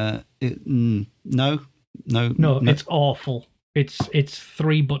 No, it's awful. It's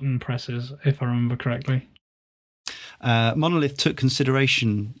 3 button presses, if I remember correctly. Monolith took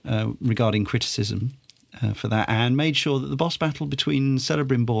consideration regarding criticism for that and made sure that the boss battle between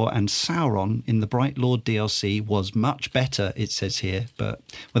Celebrimbor and Sauron in the Bright Lord DLC was much better, it says here. But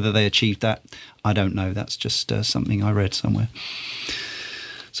whether they achieved that, I don't know. That's just something I read somewhere.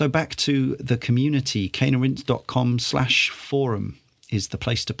 So back to the community. caneandrinse.com/forum is the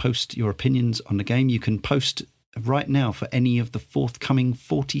place to post your opinions on the game. You can post right now for any of the forthcoming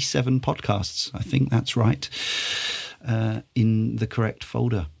 47 podcasts. I think that's right. In the correct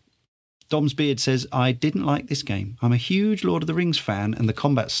folder. Dom's Beard says, I didn't like this game. I'm a huge Lord of the Rings fan, and the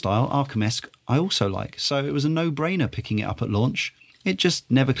combat style, Arkham-esque, I also like. So it was a no-brainer picking it up at launch. It just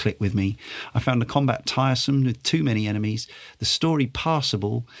never clicked with me. I found the combat tiresome with too many enemies, the story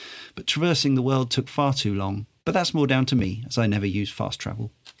passable, but traversing the world took far too long. But that's more down to me, as I never use fast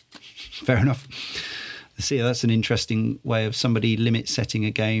travel. Fair enough. See, that's an interesting way of somebody limit setting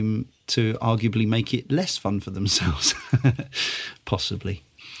a game to arguably make it less fun for themselves. Possibly.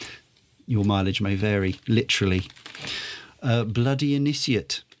 Your mileage may vary, literally. Bloody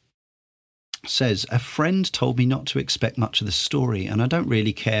Initiate says, a friend told me not to expect much of the story, and I don't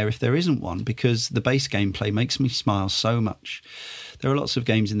really care if there isn't one, because the base gameplay makes me smile so much. There are lots of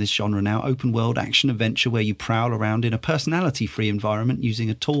games in this genre now, open world action-adventure where you prowl around in a personality-free environment using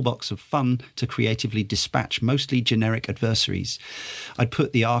a toolbox of fun to creatively dispatch mostly generic adversaries. I'd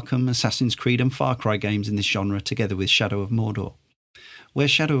put the Arkham, Assassin's Creed and Far Cry games in this genre together with Shadow of Mordor. Where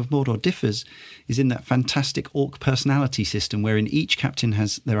Shadow of Mordor differs is in that fantastic orc personality system wherein each captain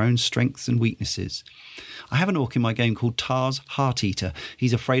has their own strengths and weaknesses. I have an orc in my game called Tar's Heart Eater.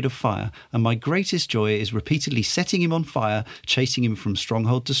 He's afraid of fire, and my greatest joy is repeatedly setting him on fire, chasing him from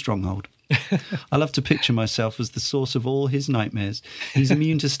stronghold to stronghold. I love to picture myself as the source of all his nightmares. He's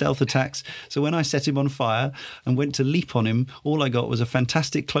immune to stealth attacks, so when I set him on fire and went to leap on him, all I got was a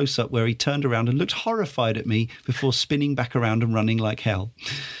fantastic close-up where he turned around and looked horrified at me before spinning back around and running like hell.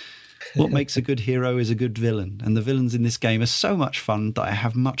 What makes a good hero is a good villain, and the villains in this game are so much fun that I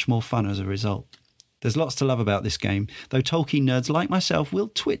have much more fun as a result. There's lots to love about this game, though Tolkien nerds like myself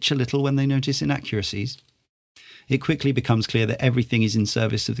will twitch a little when they notice inaccuracies. It quickly becomes clear that everything is in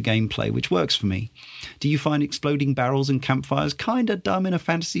service of the gameplay, which works for me. Do you find exploding barrels and campfires kinda dumb in a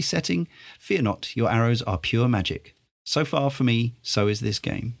fantasy setting? Fear not, your arrows are pure magic. So far for me, so is this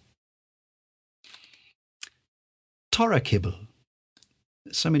game. Torakibble.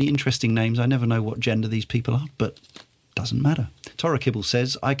 So many interesting names, I never know what gender these people are, but doesn't matter. Torakibble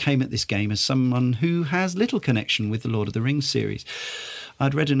says, I came at this game as someone who has little connection with the Lord of the Rings series.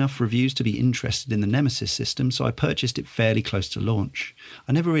 I'd read enough reviews to be interested in the Nemesis system, so I purchased it fairly close to launch.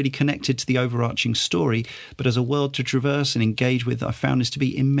 I never really connected to the overarching story, but as a world to traverse and engage with, I found this to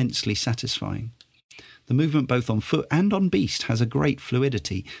be immensely satisfying. The movement both on foot and on beast has a great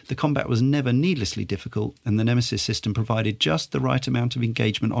fluidity. The combat was never needlessly difficult, and the Nemesis system provided just the right amount of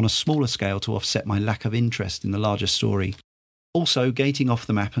engagement on a smaller scale to offset my lack of interest in the larger story. Also, gating off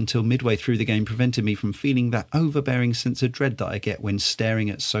the map until midway through the game prevented me from feeling that overbearing sense of dread that I get when staring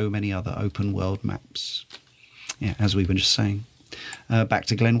at so many other open-world maps. Yeah, as we were just saying. Back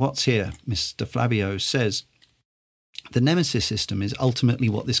to Glenn Watts here. Mr. Flabio says, the Nemesis system is ultimately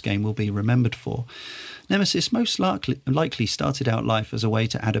what this game will be remembered for. Nemesis most likely started out life as a way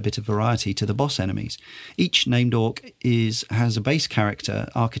to add a bit of variety to the boss enemies. Each named orc has a base character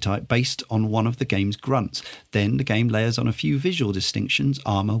archetype based on one of the game's grunts. Then the game layers on a few visual distinctions,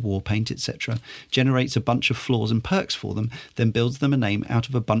 armour, war paint, etc., generates a bunch of flaws and perks for them, then builds them a name out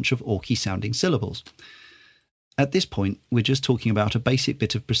of a bunch of orky-sounding syllables. At this point, we're just talking about a basic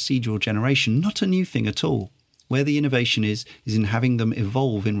bit of procedural generation, not a new thing at all. Where the innovation is in having them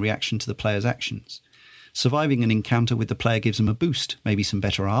evolve in reaction to the player's actions. Surviving an encounter with the player gives them a boost, maybe some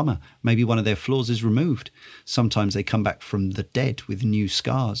better armour, maybe one of their flaws is removed. Sometimes they come back from the dead with new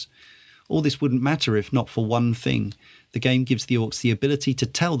scars. All this wouldn't matter if not for one thing. The game gives the orcs the ability to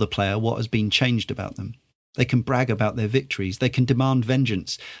tell the player what has been changed about them. They can brag about their victories, they can demand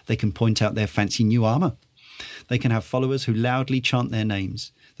vengeance, they can point out their fancy new armour. They can have followers who loudly chant their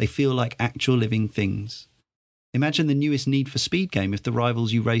names. They feel like actual living things. Imagine the newest Need for Speed game if the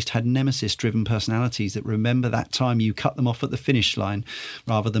rivals you raced had Nemesis-driven personalities that remember that time you cut them off at the finish line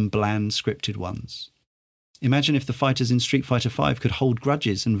rather than bland, scripted ones. Imagine if the fighters in Street Fighter V could hold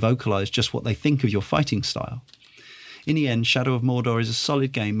grudges and vocalise just what they think of your fighting style. In the end, Shadow of Mordor is a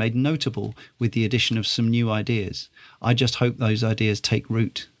solid game made notable with the addition of some new ideas. I just hope those ideas take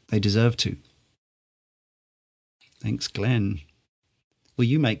root. They deserve to. Thanks, Glenn. Well,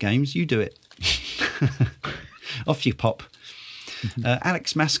 you make games, you do it. Off you pop.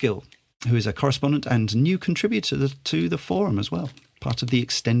 Alex Maskill, who is a correspondent and new contributor to the forum as well, part of the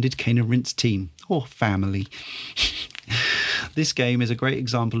extended Cane and Rinse team, or family. This game is a great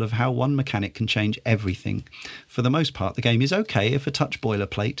example of how one mechanic can change everything. For the most part, the game is okay if a touch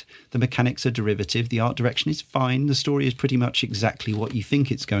boilerplate, the mechanics are derivative, the art direction is fine, the story is pretty much exactly what you think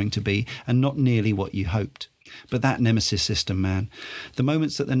it's going to be, and not nearly what you hoped. But that Nemesis system, man, the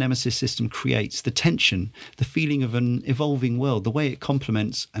moments that the Nemesis system creates, the tension, the feeling of an evolving world, the way it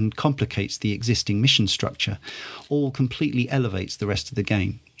complements and complicates the existing mission structure, all completely elevates the rest of the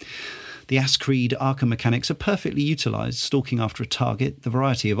game. The Ass-Creed Arkham mechanics are perfectly utilised, stalking after a target, the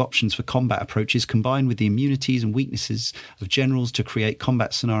variety of options for combat approaches combined with the immunities and weaknesses of generals to create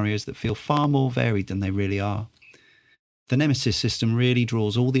combat scenarios that feel far more varied than they really are. The Nemesis system really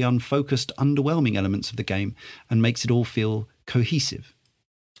draws all the unfocused, underwhelming elements of the game and makes it all feel cohesive.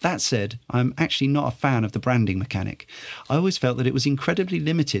 That said, I'm actually not a fan of the branding mechanic. I always felt that it was incredibly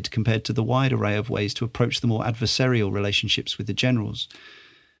limited compared to the wide array of ways to approach the more adversarial relationships with the generals.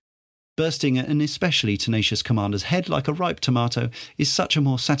 Bursting an especially tenacious commander's head like a ripe tomato is such a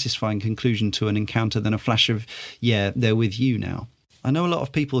more satisfying conclusion to an encounter than a flash of, yeah, they're with you now. I know a lot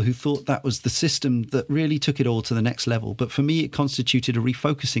of people who thought that was the system that really took it all to the next level, but for me it constituted a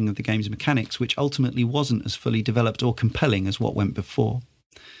refocusing of the game's mechanics, which ultimately wasn't as fully developed or compelling as what went before.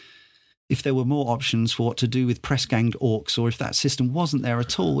 If there were more options for what to do with press-ganged orcs, or if that system wasn't there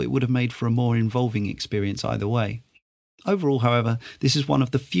at all, it would have made for a more involving experience either way. Overall, however, this is one of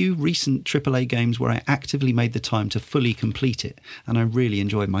the few recent AAA games where I actively made the time to fully complete it, and I really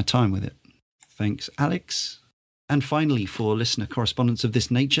enjoyed my time with it. Thanks, Alex. And finally, for listener correspondence of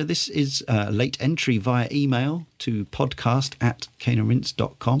this nature, this is a late entry via email to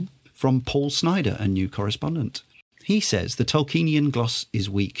podcast@caneandrinse.com from Paul Snyder, a new correspondent. He says, the Tolkienian gloss is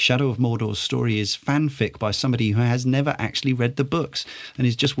weak. Shadow of Mordor's story is fanfic by somebody who has never actually read the books and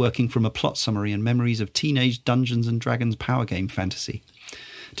is just working from a plot summary and memories of teenage Dungeons & Dragons power game fantasy.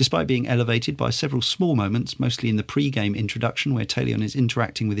 Despite being elevated by several small moments, mostly in the pre-game introduction where Talion is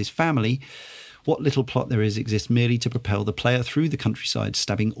interacting with his family, what little plot there is exists merely to propel the player through the countryside,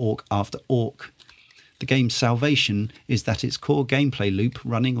 stabbing orc after orc. The game's salvation is that its core gameplay loop,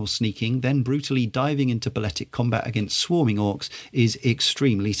 running or sneaking, then brutally diving into balletic combat against swarming orcs, is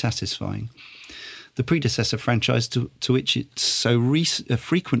extremely satisfying. The predecessor franchise to which it's so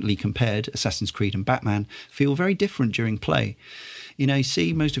frequently compared, Assassin's Creed and Batman, feel very different during play. In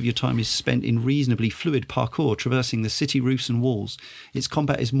AC, most of your time is spent in reasonably fluid parkour, traversing the city roofs and walls. Its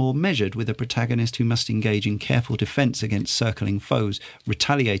combat is more measured, with a protagonist who must engage in careful defence against circling foes,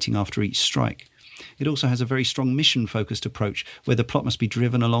 retaliating after each strike. It also has a very strong mission-focused approach, where the plot must be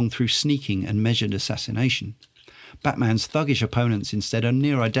driven along through sneaking and measured assassination. Batman's thuggish opponents instead are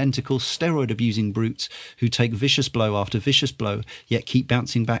near-identical, steroid-abusing brutes who take vicious blow after vicious blow, yet keep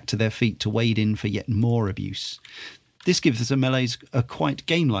bouncing back to their feet to wade in for yet more abuse. This gives the melees a quite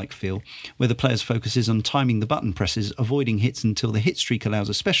game-like feel, where the player's focus is on timing the button presses, avoiding hits until the hit streak allows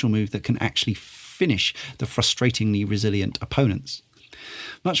a special move that can actually finish the frustratingly resilient opponents.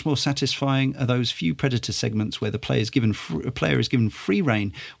 Much more satisfying are those few Predator segments where the player is given free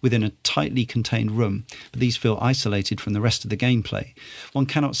rein within a tightly contained room, but these feel isolated from the rest of the gameplay. One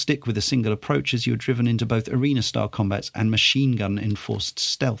cannot stick with a single approach as you are driven into both arena-style combats and machine gun-enforced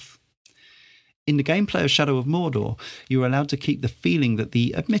stealth. In the gameplay of Shadow of Mordor, you are allowed to keep the feeling that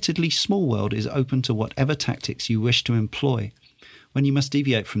the admittedly small world is open to whatever tactics you wish to employ. When you must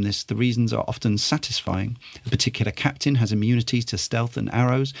deviate from this, the reasons are often satisfying. A particular captain has immunities to stealth and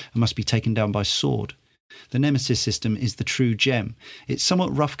arrows and must be taken down by sword. The Nemesis system is the true gem. It's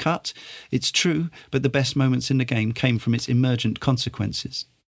somewhat rough cut, it's true, but the best moments in the game came from its emergent consequences.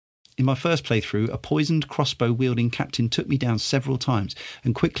 In my first playthrough, a poisoned crossbow-wielding captain took me down several times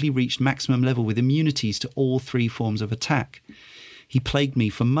and quickly reached maximum level with immunities to all 3 forms of attack. He plagued me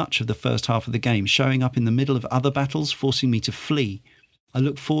for much of the first half of the game, showing up in the middle of other battles, forcing me to flee. I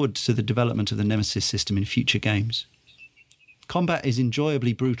look forward to the development of the Nemesis system in future games. Combat is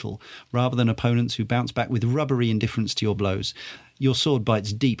enjoyably brutal, rather than opponents who bounce back with rubbery indifference to your blows. Your sword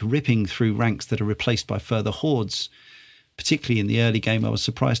bites deep, ripping through ranks that are replaced by further hordes. Particularly in the early game, I was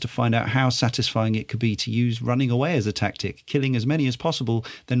surprised to find out how satisfying it could be to use running away as a tactic, killing as many as possible,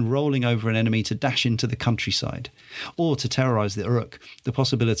 then rolling over an enemy to dash into the countryside. Or to terrorise the Uruk. The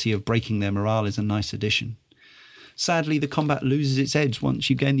possibility of breaking their morale is a nice addition. Sadly, the combat loses its edge once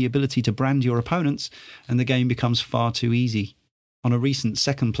you gain the ability to brand your opponents, and the game becomes far too easy. On a recent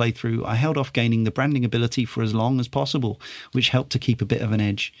second playthrough, I held off gaining the branding ability for as long as possible, which helped to keep a bit of an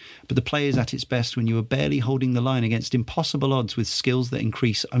edge. But the play is at its best when you are barely holding the line against impossible odds with skills that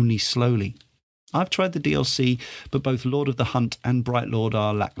increase only slowly. I've tried the DLC, but both Lord of the Hunt and Bright Lord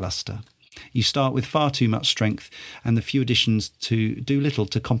are lackluster. You start with far too much strength, and the few additions do little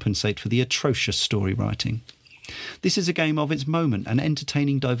to compensate for the atrocious story writing. This is a game of its moment, an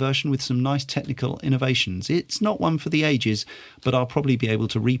entertaining diversion with some nice technical innovations. It's not one for the ages, but I'll probably be able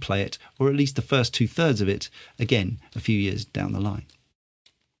to replay it, or at least the first 2/3 of it, again a few years down the line.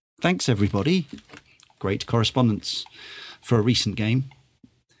 Thanks, everybody. Great correspondence for a recent game.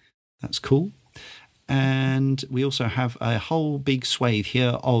 That's cool. And we also have a whole big swathe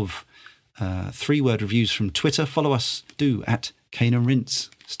here of 3-word reviews from Twitter. Follow us, at Kane and Rince,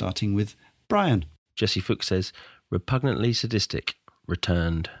 starting with Brian. Jesse Fuchs says, repugnantly sadistic,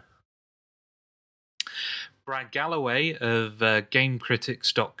 returned. Brad Galloway of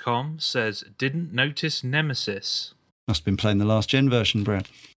GameCritics.com says, didn't notice Nemesis. Must have been playing the last gen version, Brad.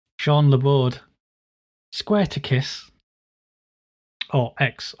 Sean Laborde, Square to Kiss, or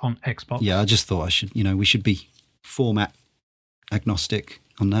X on Xbox. Yeah, I just thought we should be format agnostic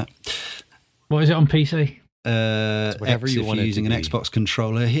on that. What is it on PC? Whatever X you if want you're using an Xbox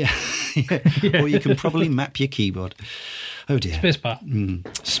controller, yeah. Or you can probably map your keyboard. Oh dear. Spacebar.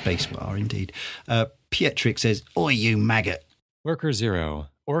 Spacebar, indeed. Pietrix says, "Oi, you maggot." Worker Zero,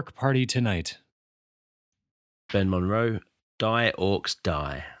 Orc Party tonight. Ben Monroe, die orcs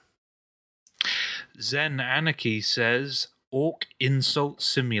die. Zen Anarchy says, Orc Insult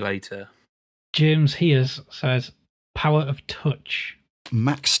Simulator. James Hears says, Power of Touch.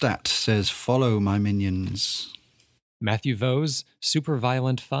 Maxstat says, follow my minions. Matthew Vose, Super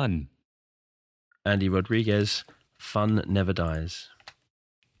Violent Fun. Andy Rodriguez, fun never dies.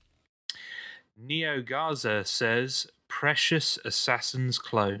 Neo Garza says, Precious Assassin's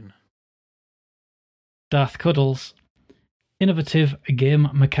Clone. Darth Cuddles, innovative game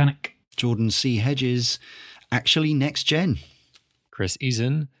mechanic. Jordan C. Hedges, actually next gen. Chris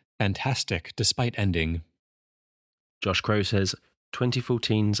Eason, fantastic despite ending. Josh Crow says,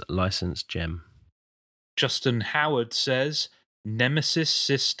 2014's licensed gem. Justin Howard says, Nemesis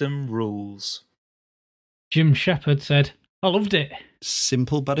system rules. Jim Shepard said, I loved it.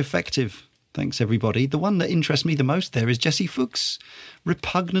 Simple but effective. Thanks, everybody. The one that interests me the most there is Jesse Fuchs,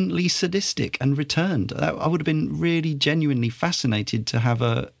 repugnantly sadistic and returned. I would have been really genuinely fascinated to have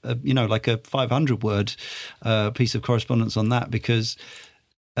a 500-word piece of correspondence on that, because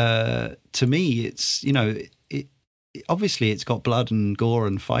to me, it's, obviously it's got blood and gore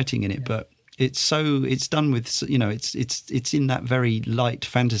and fighting in it, but it's done with, it's in that very light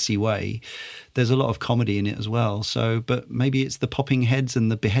fantasy way. There's a lot of comedy in it as well. So, but maybe it's the popping heads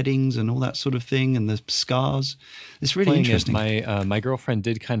and the beheadings and all that sort of thing and the scars. It's really interesting. My girlfriend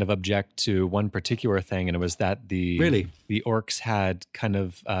did kind of object to one particular thing, and it was that the orcs had kind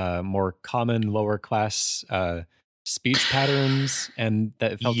of more common lower class speech patterns, and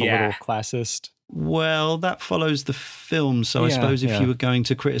that it felt a little classist. Well, that follows the film, so I suppose if you were going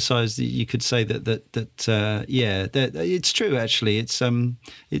to criticise, you could say that it's true. Actually, it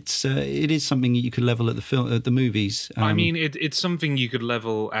is something you could level at the movies. I mean, it's something you could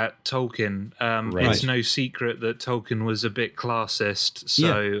level at Tolkien. It's no secret that Tolkien was a bit classist,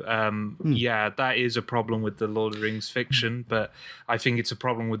 so that is a problem with the Lord of the Rings fiction. But I think it's a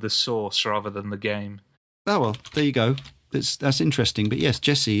problem with the source rather than the game. Oh well, there you go. That's interesting. But yes,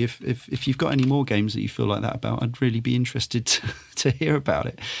 Jesse, if you've got any more games that you feel like that about, I'd really be interested to hear about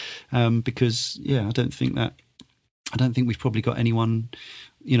it. Because I don't think we've probably got anyone.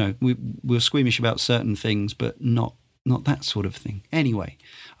 We're squeamish about certain things, but not that sort of thing. Anyway,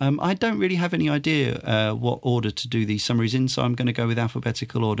 I don't really have any idea what order to do these summaries in, so I'm going to go with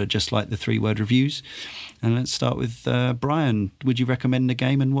alphabetical order, just like the 3-word reviews. And let's start with Brian. Would you recommend the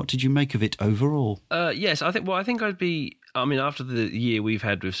game, and what did you make of it overall? Yes, I think I'd be. I mean, after the year we've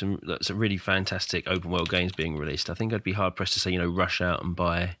had with some really fantastic open world games being released, I think I'd be hard pressed to say, rush out and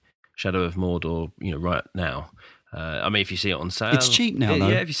buy Shadow of Mordor, right now. I mean, if you see it on sale, it's cheap now. Though.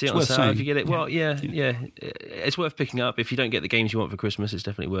 Yeah, if you see it on sale, if you get it, it's worth picking up. If you don't get the games you want for Christmas, it's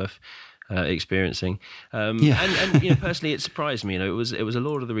definitely worth experiencing. And personally, it surprised me. It was a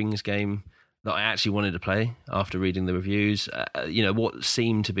Lord of the Rings game that I actually wanted to play after reading the reviews. What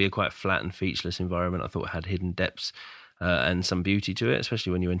seemed to be a quite flat and featureless environment, I thought had hidden depths and some beauty to it,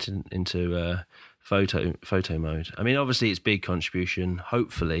 especially when you went into photo mode. I mean, obviously its big contribution,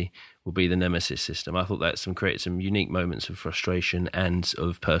 hopefully, will be the Nemesis system. I thought that created some unique moments of frustration and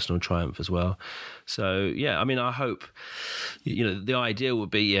of personal triumph as well. So, I mean, I hope, the ideal would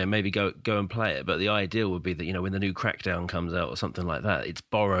be, maybe go and play it, but the ideal would be that, when the new Crackdown comes out or something like that, it's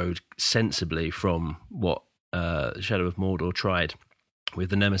borrowed sensibly from what Shadow of Mordor tried with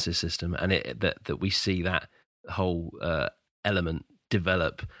the Nemesis system, and that we see that whole element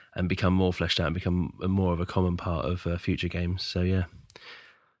develop and become more fleshed out and become more of a common part of future games. So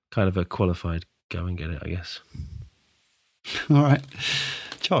kind of a qualified go and get it, I guess. All right,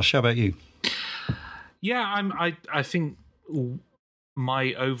 Josh, how about you? I think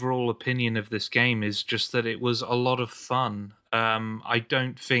my overall opinion of this game is just that it was a lot of fun. I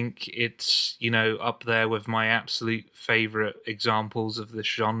don't think it's up there with my absolute favorite examples of this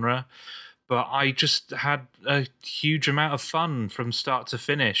genre, but I just had a huge amount of fun from start to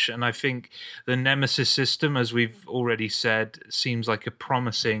finish. And I think the Nemesis system, as we've already said, seems like a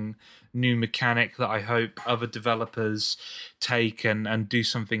promising new mechanic that I hope other developers take and do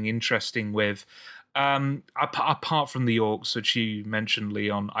something interesting with. Apart from the orcs, which you mentioned,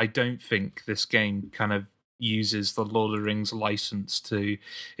 Leon, I don't think this game kind of uses the Lord of the Rings license to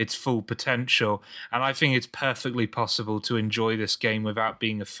its full potential, and I think it's perfectly possible to enjoy this game without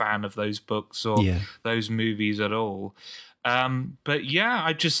being a fan of those books or those movies at all. But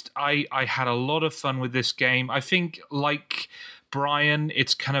I had a lot of fun with this game. I think, like Brian,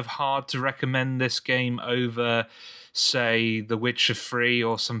 it's kind of hard to recommend this game over, say, The Witcher 3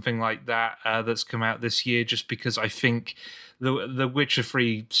 or something like that that's come out this year, just because I think The Witcher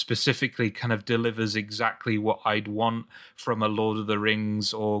 3 specifically kind of delivers exactly what I'd want from a Lord of the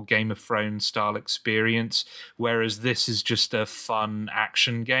Rings or Game of Thrones style experience, whereas this is just a fun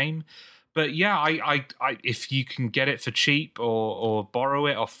action game. But I if you can get it for cheap or borrow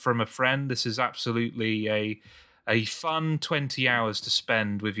it off from a friend, this is absolutely a fun 20 hours to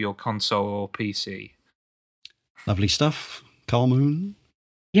spend with your console or PC. Lovely stuff. Carl Moon?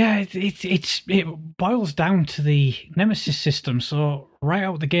 Yeah, it boils down to the Nemesis system. So right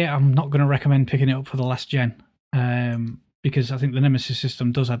out the gate, I'm not going to recommend picking it up for the last gen, because I think the Nemesis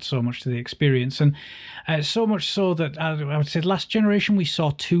system does add so much to the experience, and so much so that I would say last generation we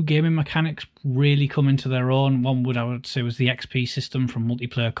saw two gaming mechanics really come into their own. One I would say was the XP system from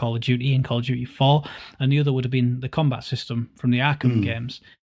multiplayer Call of Duty and Call of Duty 4, and the other would have been the combat system from the Arkham games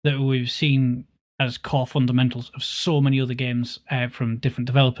that we've seen as core fundamentals of so many other games from different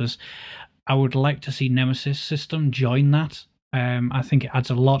developers. I would like to see Nemesis system join that. I think it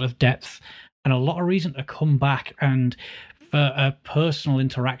adds a lot of depth and a lot of reason to come back, and for a personal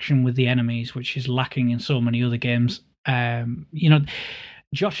interaction with the enemies, which is lacking in so many other games.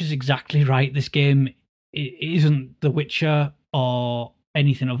 Josh is exactly right. This game isn't The Witcher or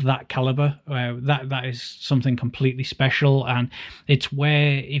anything of that caliber. That is something completely special, and it's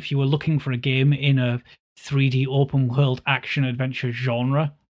where, if you were looking for a game in a 3D open world action adventure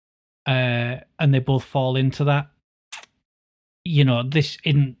genre, and they both fall into that, this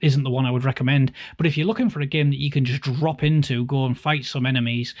isn't the one I would recommend. But if you're looking for a game that you can just drop into, go and fight some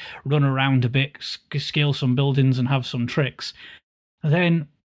enemies, run around a bit, scale some buildings and have some tricks, then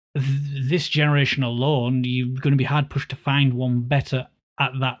this generation alone, you're going to be hard pushed to find one better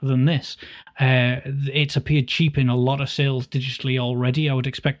at that than this. It's appeared cheap in a lot of sales digitally already. I would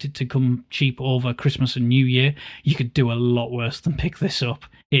expect it to come cheap over Christmas and New Year. You could do a lot worse than pick this up.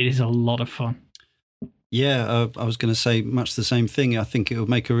 It is a lot of fun. Yeah, I was going to say much the same thing. I think it would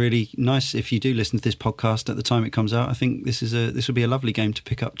make a really nice, if you do listen to this podcast at the time it comes out, I think this would be a lovely game to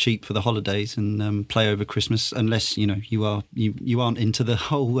pick up cheap for the holidays and play over Christmas, unless you aren't into the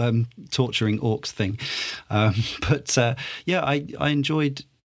whole torturing orcs thing. I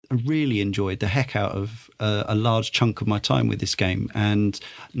really enjoyed the heck out of a large chunk of my time with this game. And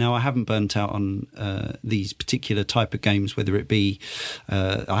now I haven't burnt out on these particular type of games, whether it be,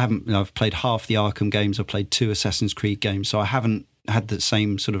 I've played half the Arkham games, I've played 2 Assassin's Creed games, so I haven't had the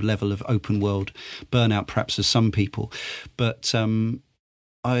same sort of level of open world burnout perhaps as some people. But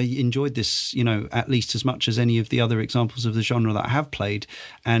I enjoyed this, at least as much as any of the other examples of the genre that I have played.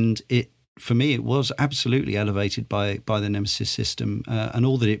 And for me, it was absolutely elevated by the Nemesis system and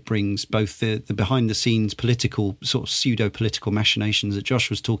all that it brings, both the behind-the-scenes political, sort of pseudo-political machinations that Josh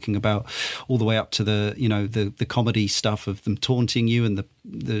was talking about, all the way up to the comedy stuff of them taunting you and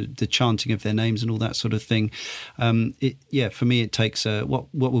the chanting of their names and all that sort of thing. For me, it takes what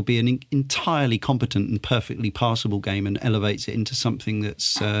will be an entirely competent and perfectly passable game and elevates it into something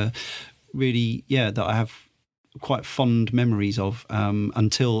that's really, that I have quite fond memories of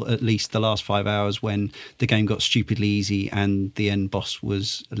until at least the last 5 hours when the game got stupidly easy and the end boss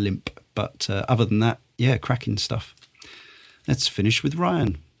was limp. But other than that, cracking stuff. Let's finish with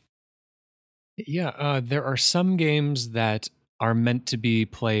Ryan. There are some games that are meant to be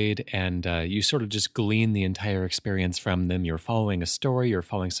played and you sort of just glean the entire experience from them. You're following a story, you're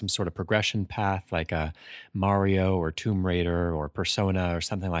following some sort of progression path like a Mario or Tomb Raider or Persona or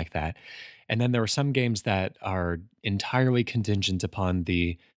something like that. And then there are some games that are entirely contingent upon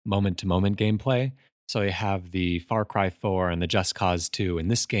the moment-to-moment gameplay. So you have the Far Cry 4 and the Just Cause 2,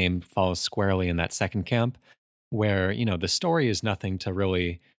 and this game falls squarely in that second camp, where, the story is nothing to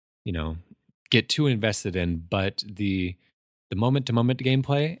really, get too invested in, but the moment-to-moment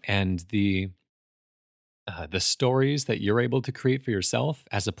gameplay and the stories that you're able to create for yourself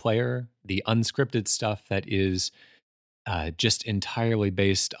as a player, the unscripted stuff that is just entirely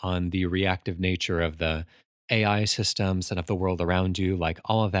based on the reactive nature of the AI systems and of the world around you. Like,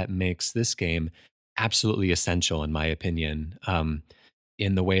 all of that makes this game absolutely essential, in my opinion,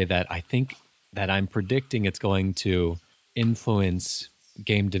 in the way that I think that I'm predicting it's going to influence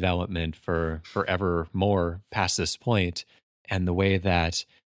game development for forever more past this point, and the way that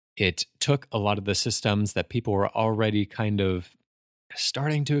it took a lot of the systems that people were already kind of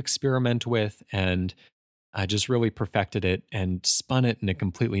starting to experiment with and just really perfected it and spun it in a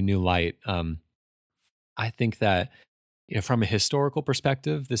completely new light. I think that from a historical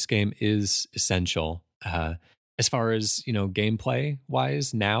perspective, this game is essential. As far as gameplay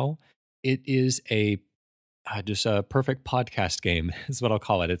wise, now it is just a perfect podcast game is what I'll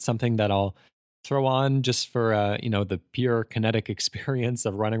call it. It's something that I'll throw on just for the pure kinetic experience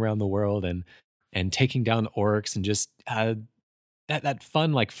of running around the world and taking down orcs and just that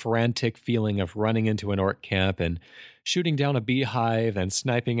fun, like, frantic feeling of running into an orc camp and shooting down a beehive and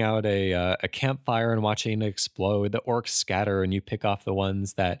sniping out a campfire and watching it explode. The orcs scatter and you pick off the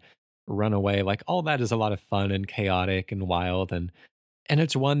ones that run away. Like, all that is a lot of fun and chaotic and wild. And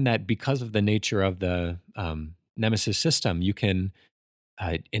it's one that, because of the nature of the Nemesis system, you can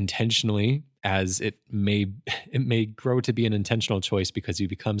intentionally, as it may grow to be an intentional choice because you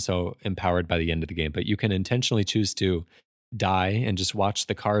become so empowered by the end of the game, but you can intentionally choose to die and just watch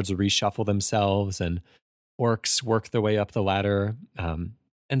the cards reshuffle themselves and orcs work their way up the ladder.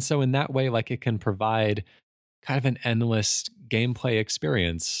 And so in that way, like, it can provide kind of an endless gameplay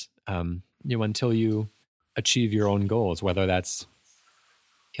experience, until you achieve your own goals, whether that's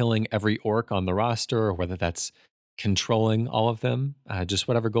killing every orc on the roster or whether that's controlling all of them. Just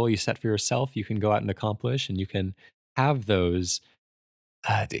whatever goal you set for yourself, you can go out and accomplish, and you can have those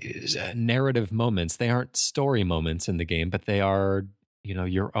narrative moments. They aren't story moments in the game, but they are,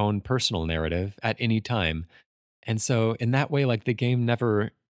 your own personal narrative at any time. And so in that way, like, the game never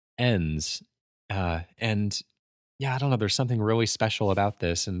ends. And I don't know, there's something really special about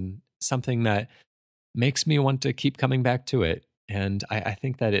this and something that makes me want to keep coming back to it. And I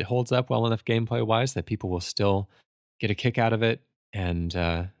think that it holds up well enough gameplay wise that people will still get a kick out of it. And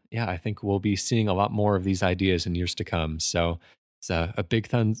I think we'll be seeing a lot more of these ideas in years to come. So it's a big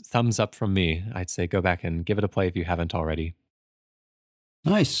thumbs up from me. I'd say go back and give it a play if you haven't already.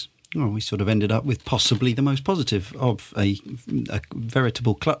 Nice. Well, we sort of ended up with possibly the most positive of a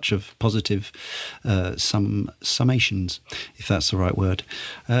veritable clutch of positive summations, if that's the right word.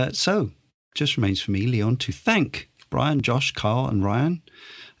 So just remains for me, Leon, to thank Brian, Josh, Carl and Ryan.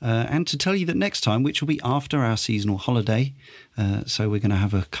 And to tell you that next time, which will be after our seasonal holiday, so we're going to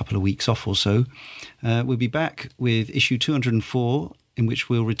have a couple of weeks off or so, we'll be back with issue 204, in which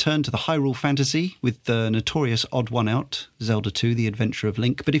we'll return to the Hyrule Fantasy with the notorious odd one out, Zelda 2, The Adventure of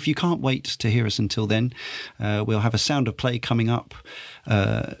Link. But if you can't wait to hear us until then, we'll have a Sound of Play coming up,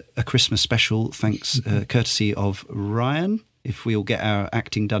 a Christmas special, thanks courtesy of Ryan, if we all get our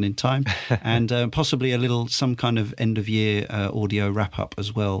acting done in time, and possibly some kind of end-of-year audio wrap-up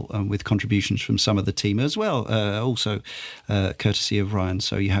as well, with contributions from some of the team as well, also courtesy of Ryan.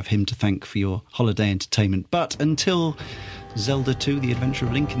 So you have him to thank for your holiday entertainment. But until Zelda 2, The Adventure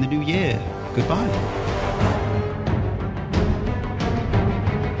of Link in the new year, goodbye.